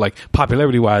soda, but like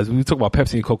popularity wise, when we talk about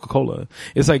Pepsi and Coca-Cola,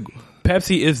 it's like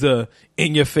Pepsi is the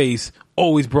in your face,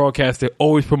 always broadcasted,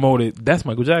 always promoted. That's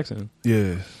Michael Jackson.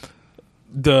 Yeah.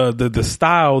 The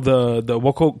style, the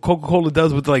what Coca-Cola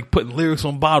does with like putting lyrics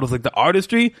on bottles, like the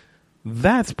artistry,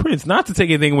 that's Prince. Not to take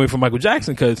anything away from Michael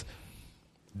Jackson, because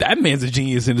that man's a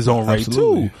genius in his own right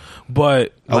too.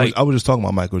 But like, I was just talking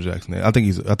about Michael Jackson. I think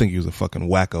he was a fucking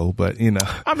wacko. But you know,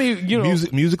 I mean, you know,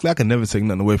 musically, I can never take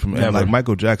nothing away from him. And like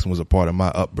Michael Jackson was a part of my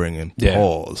upbringing. Yeah.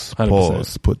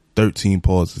 Pause. Put 13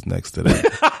 pauses next to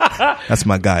that. That's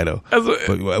my guy though.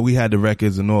 But we had the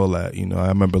records and all that. You know, I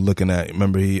remember looking at.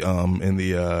 Remember he in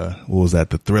the what was that?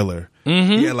 The Thriller.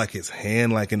 Mm-hmm. He had like his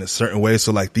hand like in a certain way,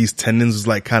 so like these tendons was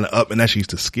like kind of up, and that shit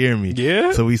used to scare me.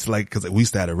 Yeah. So we used to like, because we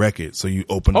used to have a record, so you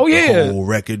open up the whole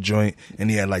record joint, and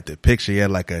he had like the picture. He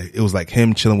had like it was like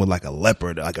him chilling with like a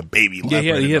leopard, like a baby leopard.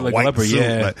 Yeah, he had like a leopard. Suit.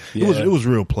 Yeah, like, it was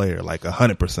real player, like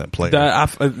 100% player.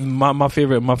 My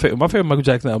favorite Michael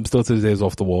Jackson album still to this day is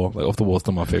Off the Wall. Like Off the Wall is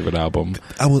still my favorite album.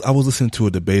 I was listening to a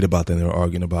debate about that. And they were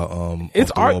arguing about it's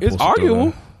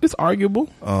arguable. It's arguable.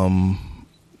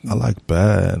 I like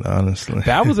Bad, honestly.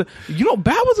 Bad was a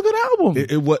good album.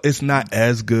 It's not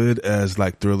as good as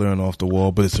like Thriller and Off the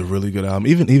Wall, but it's a really good album.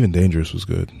 Even Dangerous was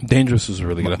good. Dangerous was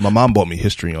really good. My mom bought me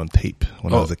History on tape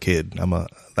when I was a kid.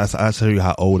 I tell you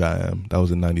how old I am. That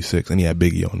was in '96, and he had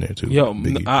Biggie on there too. Yo,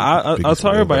 I'll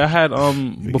tell everybody. I had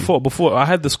before I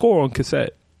had the score on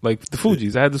cassette. Like the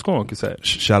Fugees, I had the score on cassette.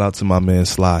 Shout out to my man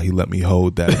Sly. He let me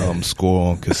hold that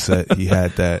score on cassette. He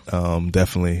had that.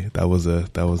 Definitely, that was an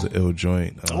ill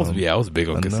joint. I was big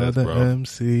on cassette, bro.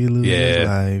 MC lose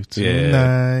life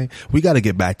tonight. We got to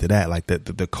get back to that. Like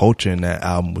the culture in that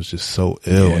album was just so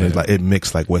ill, and it's like it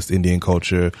mixed like West Indian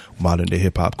culture, modern day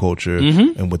hip hop culture,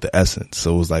 and with the essence.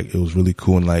 So it was really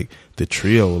cool, and like the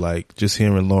trio, like just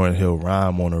hearing Lauryn Hill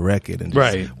rhyme on a record, and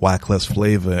just Wyclef's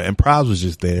flavor, and Probs was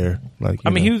just there. Like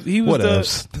he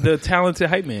was the talented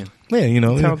hype man. Yeah,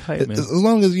 as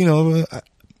long as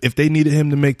if they needed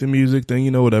him to make the music,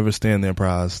 then whatever, stand there,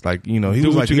 Probs. Like he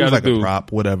was like a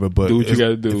prop, whatever. But do what you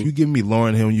gotta do. If you give me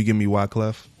Lauryn Hill and you give me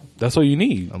Wyclef, that's all you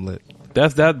need. I'm lit.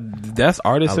 That's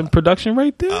artist and production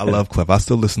right there. I love Clef. I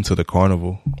still listen to the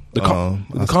Carnival. The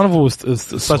Carnival is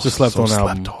such a slept on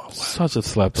album. Such a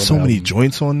slept on. So many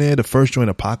joints on there. The first joint,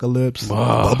 Apocalypse,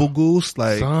 Bubble Goose.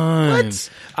 Like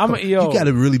what? You got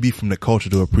to really be from the culture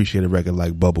to appreciate a record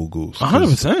like Bubble Goose.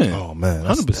 100%. Oh man,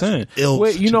 100%.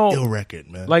 Ill record,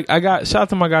 man. Like shout out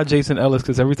to my guy Jason Ellis,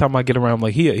 because every time I get around,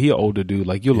 like he an older dude.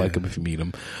 Like you'll like him if you meet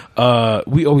him.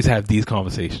 We always have these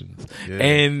conversations,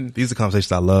 and these are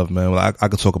conversations I love, man. I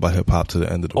could talk about hip hop to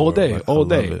the end of the all world. Day, like, all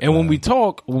day. And when we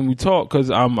talk,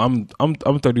 because I'm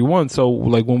 31, so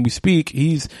like when we speak,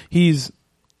 he's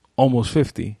almost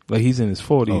 50. Like he's in his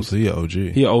 40s. Oh, so he an OG.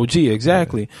 He an OG,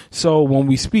 exactly. Yeah. So when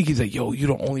we speak, he's like, "Yo,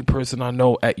 you're the only person I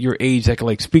know at your age that can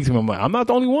like speak to me." I'm like, "I'm not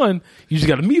the only one. You just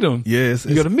got to meet him. Yeah,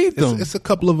 you got to meet them. It's a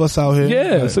couple of us out here.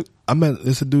 Yeah,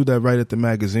 it's a dude that write at the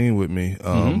magazine with me.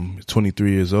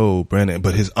 23 years old, Brandon.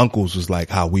 But his uncles was like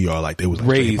how we are. Like they was like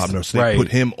raised, hip hop nerds. So they put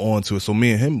him onto it. So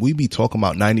me and him, we be talking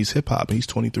about 90s hip hop, and he's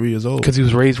 23 years old because he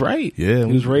was raised right. Yeah,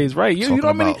 he was raised right. You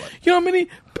know how many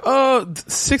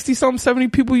 60 something 70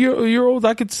 people year olds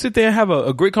I could sit there and have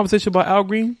a great conversation about Al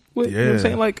Green with. You know what I'm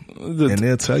saying? Like and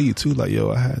they'll tell you too, like,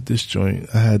 yo, I had this joint,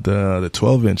 I had the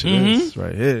 12-inch of this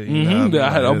right here. You know what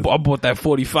I mean? I bought that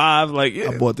 45. Like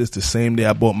I bought this the same day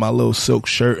I bought my little silk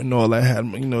shirt and all. I had,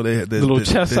 they had the little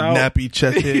chest out, nappy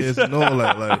chest hairs and all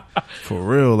that. Like for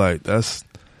real, like that's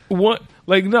what.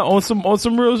 Like no, on some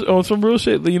real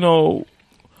shit.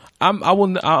 I'm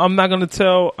not gonna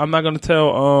tell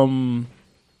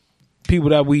people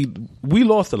that we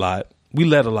lost a lot. We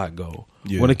let a lot go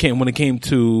when it came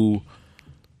to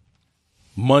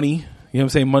money. You know what I'm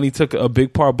saying? Money took a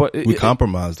big part, but we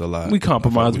compromised a lot. We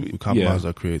compromised. We compromised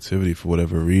our creativity for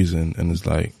whatever reason, and it's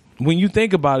like, when you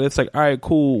think about it, it's like, all right,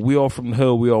 cool. We all from the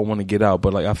hood. We all want to get out,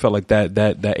 but like I felt like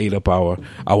that ate up our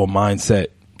mindset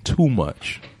too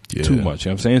much. Yeah. Too much, you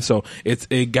know what I'm saying? So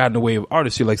it got in the way of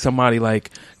artistry. Like somebody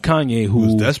like Kanye who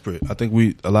was desperate. I think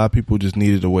a lot of people just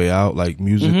needed a way out. Like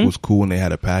music was cool and they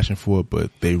had a passion for it,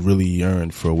 but they really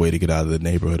yearned for a way to get out of the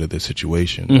neighborhood of their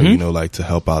situation. Or, you know, like to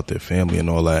help out their family and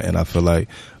all that. And I feel like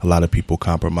a lot of people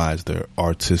compromise their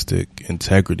artistic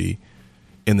integrity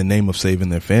in the name of saving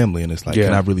their family. And it's like,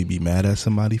 can I really be mad at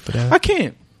somebody for that? I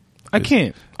can't.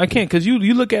 Cause you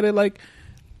look at it like,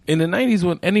 in the 90s,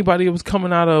 when anybody was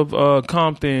coming out of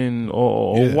Compton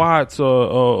or Watts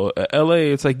or LA,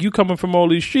 it's like you coming from all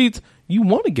these streets, you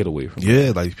want to get away from it.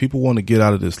 Yeah, like people want to get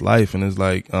out of this life. And it's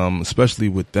like, especially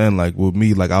with then, like with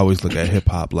me, like I always look at hip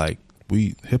hop, like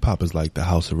hip hop is like the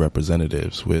House of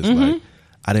Representatives, where it's like,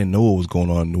 I didn't know what was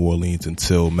going on in New Orleans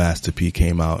until Master P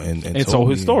came out and told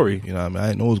his story. You know what I mean? I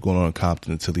didn't know what was going on in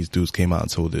Compton until these dudes came out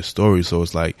and told their story. So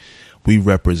it's like, we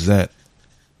represent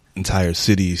entire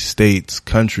cities, states,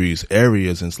 countries,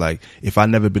 areas. And it's like, if I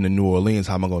never been to New Orleans,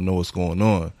 how am I gonna know what's going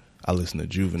on? I listen to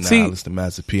Juvenile, I listen to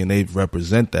Master P, and they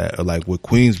represent that. Or like with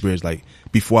Queensbridge, like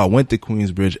before I went to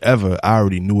Queensbridge ever, I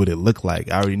already knew what it looked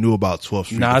like. I already knew about 12th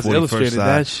Street, Nas illustrated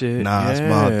side. That shit. Nas,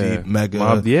 Mobb Deep,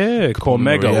 Mega, called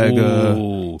Mega.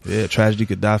 Ooh. Yeah, Tragedy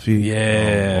Gaddafi.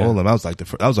 Yeah, all of them.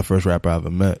 That was the first rapper I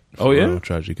ever met. Oh yeah,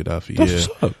 Tragedy Gaddafi. That's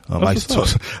what's up. I used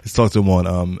to talk to him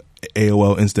on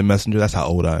AOL Instant Messenger. That's how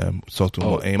old I am. Talk to him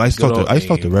on AIM. I used to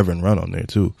talk to Reverend Run on there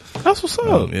too. That's what's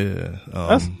up.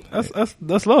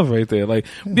 That's love right there. Like,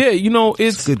 yeah, you know,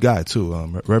 it's a good guy too.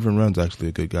 Reverend Run's actually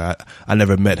a good guy. I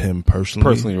never met him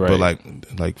personally, right?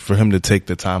 But like for him to take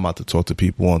the time out to talk to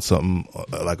people on something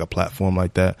like a platform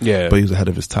like that. Yeah. But he was ahead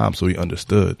of his time, so he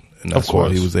understood. And that's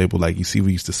why he was able, like, you see,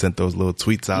 we used to send those little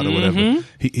tweets out or whatever.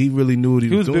 He really knew what he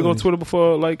was doing. He was big on Twitter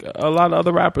before, like, a lot of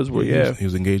other rappers were, He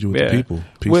was engaging with the people.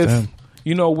 Peace to him.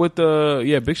 You know, with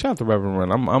big shout out to Reverend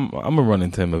Run. I'm gonna run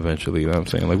into him eventually. You know what I'm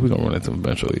saying? Like, we're gonna run into him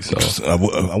eventually. So I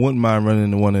wouldn't mind running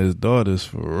into one of his daughters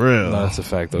for real. No, that's a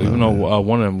fact though. Even though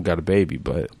one of them got a baby,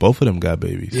 but both of them got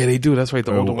babies. Yeah, they do. That's right.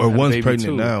 The older one, one's baby pregnant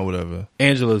too. now, or whatever.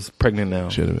 Angela's pregnant now.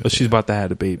 She's about to have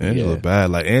the baby. Angela bad.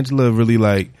 Like Angela really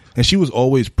like, and she was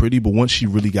always pretty, but once she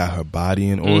really got her body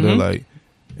in order, like.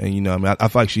 And you know, I mean, I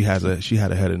feel like she had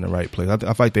a head in the right place. I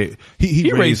feel like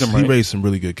he raised them right. He raised some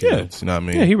really good kids. You know what I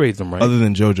mean? Yeah, he raised them right. Other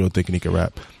than JoJo thinking he could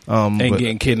rap, and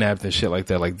getting kidnapped and shit like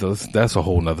that. Like that's a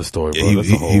whole nother story. Bro.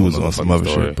 He was on some other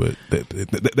shit, but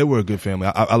they were a good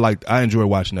family. I enjoyed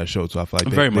watching that show, so I feel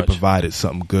like they provided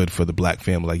something good for the black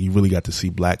family. Like you really got to see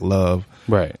black love,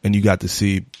 right? And you got to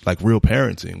see like real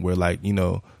parenting, where like you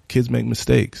know kids make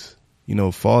mistakes. You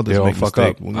know, fathers make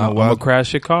mistakes. I'm gonna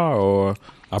crash your car or.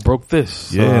 I broke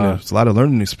this. Yeah, there's a lot of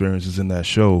learning experiences in that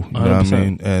show. You know what I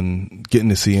mean? And getting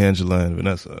to see Angela and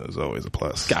Vanessa is always a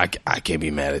plus. I can't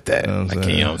be mad at that. You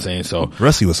know what I'm saying? So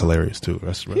Rusty was hilarious too.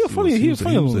 Rusty he was funny. He was a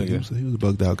funny little nigga. He was a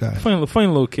bugged out guy. Funny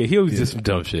little kid. He always did some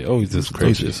dumb shit. Always did some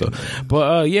crazy shit. So,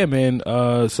 but yeah, man.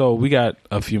 So we got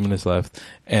a few minutes left,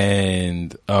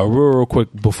 and real quick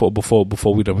before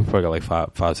we done, we probably got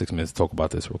like 5-6 minutes to talk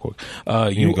about this real quick.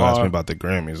 You gonna ask me about the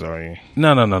Grammys, are you?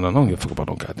 No. Don't give a fuck about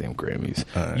no goddamn Grammys.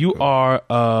 Right, you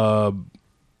are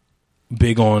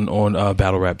big on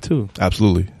battle rap too.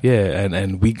 Absolutely. Yeah,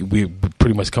 and we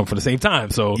pretty much come from the same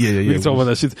time, so yeah. We can talk about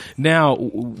that shit. Now,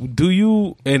 do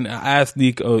you? And I asked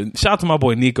Nico. Shout out to my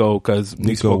boy Nico because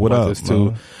we spoke about this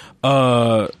too.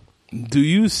 Do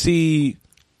you see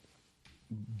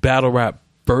battle rap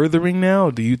furthering now?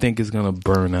 Or do you think it's gonna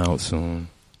burn out soon?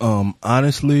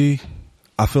 Honestly,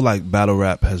 I feel like battle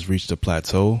rap has reached a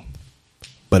plateau.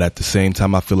 But at the same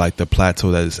time, I feel like the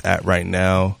plateau that it's at right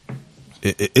now,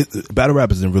 battle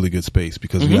rap is in really good space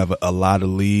because we have a lot of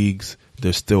leagues.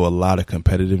 There's still a lot of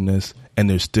competitiveness, and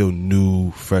there's still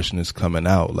new freshness coming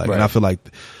out. Like, and I feel like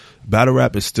battle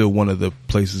rap is still one of the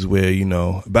places where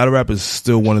battle rap is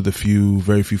still one of the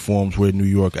very few forms where New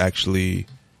York actually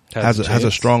has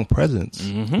a strong presence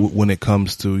when it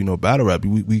comes to battle rap.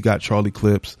 We got Charlie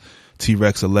Clips,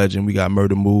 T-Rex a legend. We got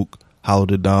Murder Mook, Hollow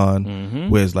the Don.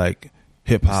 Whereas like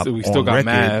hip hop, we still got record,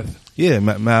 Math. Yeah,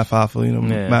 Math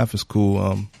Hoffa. Math is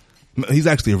cool. He's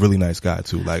actually a really nice guy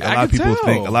too. Like a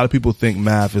lot of people think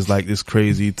Math is like this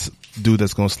crazy dude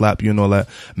that's gonna slap you and all that.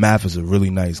 Math is a really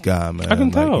nice guy, man. I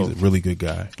can tell. He's a really good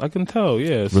guy. I can tell.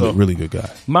 Yeah, really good guy.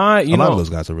 A lot of those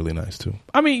guys are really nice too.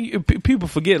 I mean, people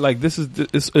forget like it's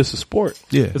a sport.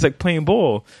 Yeah, it's like playing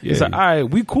ball. Yeah, it's like, all right,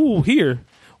 we cool here.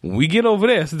 When we get over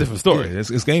there, it's a different story. Yeah,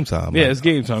 it's game time. Yeah, it's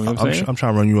game time. You know what I'm saying? I'm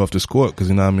trying to run you off this court because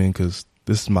you know what I mean. Because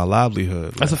this is my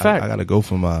livelihood. That's a fact. I got to go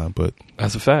for mine, but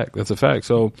that's a fact. That's a fact.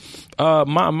 So,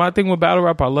 my thing with battle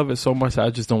rap, I love it so much. I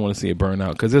just don't want to see it burn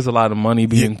out because there's a lot of money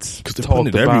being talked about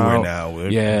everywhere now.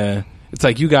 Yeah, it's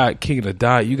like you got King of the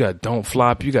Dot, you got Don't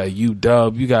Flop, you got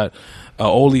UW, you got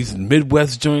all these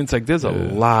Midwest joints. Like, there's a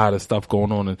lot of stuff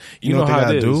going on, and you know how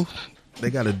it is. They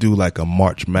got to do like a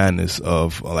March Madness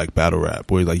of like battle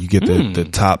rap, where like you get the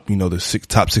top,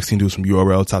 top 16 dudes from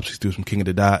URL, top 16 dudes from King of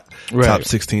the Dot, top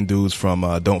 16 dudes from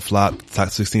Don't Flop, top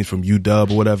 16 from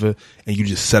UW or whatever, and you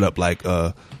just set up like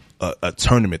a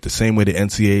tournament the same way the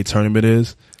NCAA tournament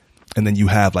is, and then you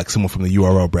have like someone from the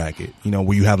URL bracket,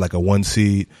 where you have like a 1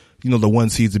 seed. The 1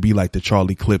 seeds would be like the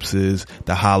Charlie Clipses,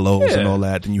 the Hollows and all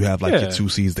that. Then you have like your 2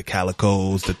 seeds, the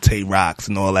Calicos, the Tay Rocks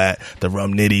and all that, the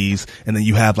Rum Nitties. And then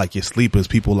you have like your sleepers,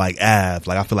 people like Av.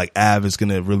 Like I feel like Av is going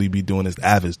to really be doing this.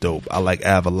 Av is dope. I like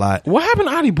Av a lot. What happened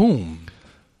to Adi Boom?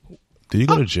 Did he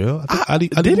go to jail? I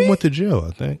think Adi Boom went to jail,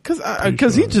 I think.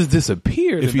 Cause he just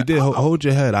disappeared. If he did, hold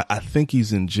your head. I think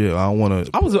he's in jail. I don't want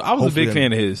to. I was a big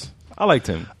fan of his. I liked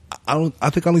him. I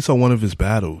think I only saw one of his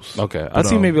battles. Okay, I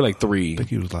see maybe like 3. I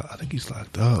think he's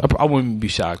locked up. I wouldn't be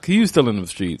shocked. He was still in the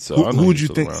streets. So who do you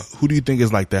think? Who do you think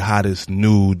is like the hottest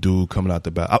new dude coming out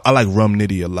the battle? I like Rum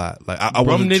Nitty a lot. Like I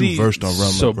wasn't too versed on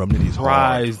Rum. Rum Nitty's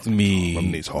surprised me. Rum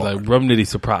Nitty's hard. Like Rum Nitty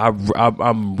surprised.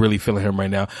 I'm really feeling him right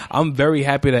now. I'm very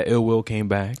happy that Ill Will came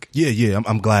back. Yeah.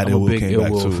 I'm glad Ill Will came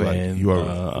back too. Fan. Like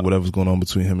URL, whatever's going on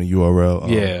between him and URL.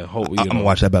 I'm gonna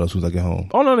watch that battle as soon as I get home.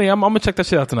 Oh no, I'm gonna check that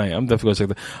shit out tonight. I'm definitely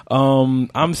gonna check that.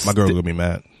 My girl gonna be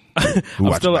mad.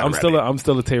 I'm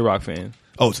still a Tay Rock fan.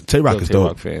 Oh, Tay Rock is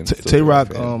dope. Tay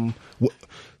Rock,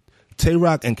 Tay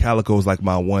Rock and Calico is like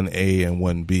my 1A and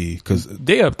 1B because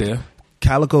they up there.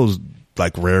 Calico's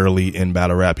like rarely in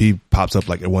battle rap. He pops up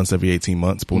like once every 18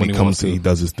 months, but when he comes to, he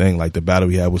does his thing. Like the battle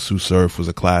we had with Sue Surf was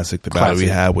a classic. The battle we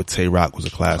had with Tay Rock was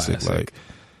a classic. Like,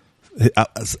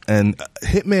 and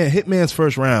Hitman's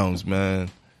first rounds, man.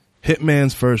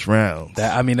 Hitman's first rounds.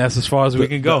 That's as far as we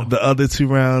can go. The other 2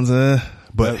 rounds,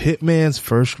 but Hitman's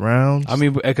first rounds.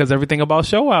 Because everything about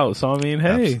show out. So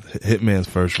hey, Hitman's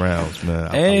first rounds, man.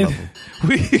 I love him.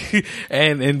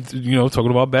 and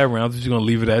talking about bad rounds, we're just gonna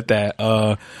leave it at that.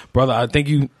 Brother, I thank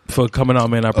you for coming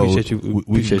on, man. I appreciate you.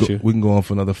 We can go on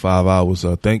for another 5 hours.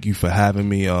 Thank you for having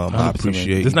me. I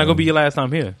appreciate it. This is not gonna be your last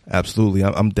time here. Absolutely,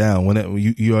 I'm down. Whenever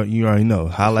you already know.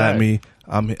 Holla at me.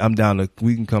 I'm down to.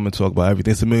 We can come and talk about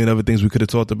everything. It's a million other things we could have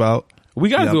talked about. We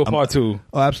gotta do a part 2.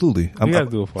 Oh, absolutely. I'm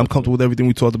comfortable with everything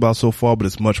we talked about so far, but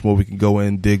it's much more we can go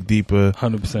in, dig deeper.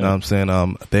 100%. You know what I'm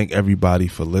saying? Thank everybody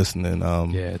for listening.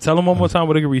 Tell them one more time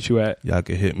where they can reach you at. Y'all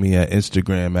can hit me at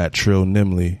Instagram at Trill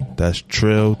Nimley. That's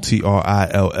Trill,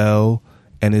 TRILL,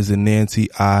 N as in Nancy,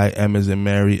 M as in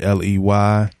Mary,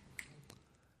 LEY.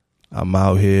 I'm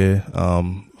out here.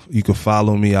 You can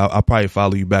follow me. I'll probably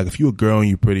follow you back. If you're a girl and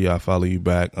you're pretty, I'll follow you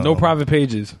back. No private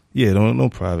pages. Yeah, no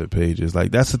private pages.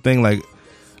 Like, that's the thing. Like,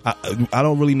 I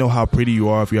don't really know how pretty you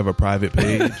are if you have a private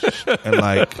page. And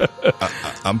like,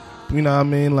 I'm, you know what I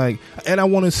mean? Like, and I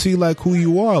want to see like who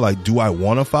you are. Like, do I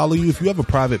want to follow you? If you have a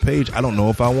private page, I don't know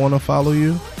if I want to follow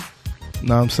you.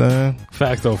 Know what I'm saying?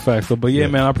 Facts though. But yeah,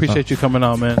 man, I appreciate you coming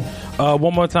out, man.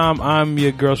 One more time, I'm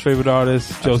your girl's favorite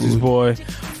artist, Josie's Boy.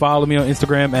 Follow me on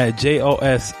Instagram at JOSIESBOY,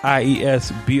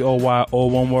 all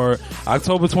one word.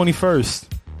 October 21st,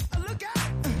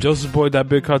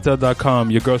 josephsboy.bigcartel.com.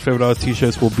 Your girl's favorite artist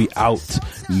t-shirts will be out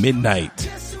midnight.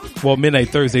 Well, midnight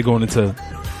Thursday going into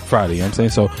Friday, you know what I'm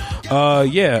saying?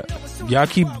 So, y'all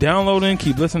keep downloading,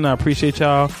 keep listening. I appreciate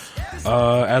y'all.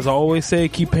 As I always say,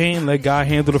 keep paying, let God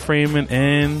handle the framing,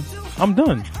 and I'm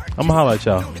done. I'm gonna holla at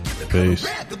y'all. Peace.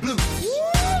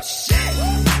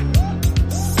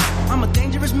 I'm a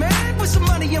dangerous man with some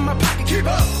money in my pocket. Keep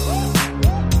up.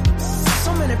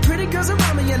 So many pretty girls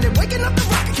around me and they're waking up the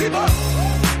rocket. Keep up.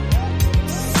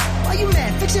 Why you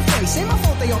mad? Fix your face. Ain't my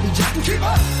fault they all be jacking. Keep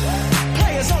up.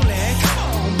 Players only. Come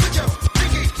on, put your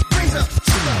pinky rings up to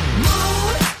the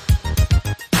moon.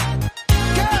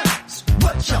 Girls,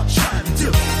 what y'all trying to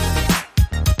do?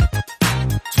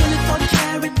 24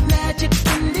 karat magic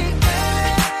in the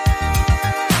air.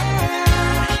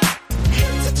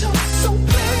 Head to toe so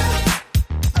clear.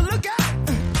 Look out.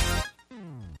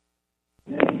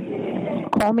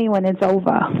 Call me when it's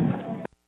over.